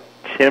 Thrama,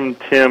 Tim,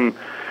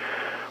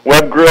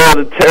 Web Grill,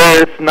 The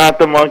Terrorist, Not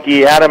the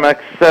Monkey, Adam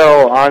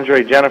XL,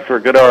 Andre, Jennifer,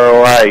 Good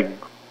ROI,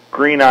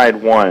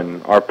 Green-Eyed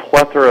One, our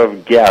plethora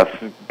of guests,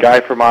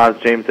 Guy from Oz,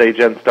 James A.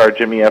 Genstar,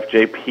 Jimmy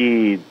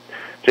FJP,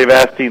 Jay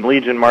Vastine,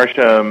 Legion,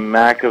 Marcia,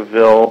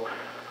 McAville,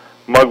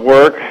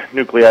 Mugwork,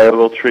 Nuclei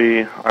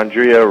Tree,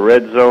 Andrea,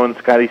 Red Zone,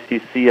 Scotty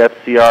CC,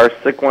 FCR,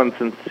 Sick One,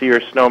 Sincere,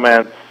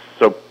 Snowman,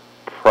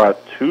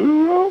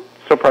 Sopratudo,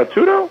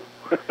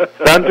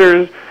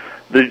 Stunters,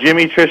 the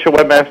Jimmy Trisha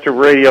Webmaster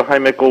Radio, Hi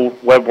Mickle,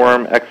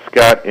 Webworm, X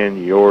Scott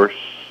in your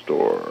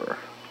store.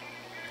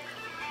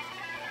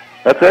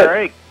 That's it. All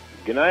right.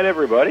 Good night,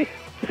 everybody.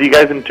 See you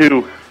guys in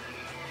 2.